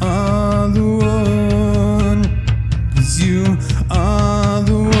are the one. 'Cause you are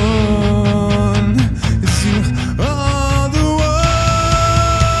the one. 'Cause you are the one.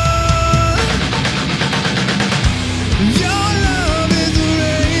 Your love is a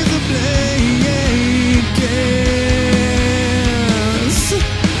razor blade kiss.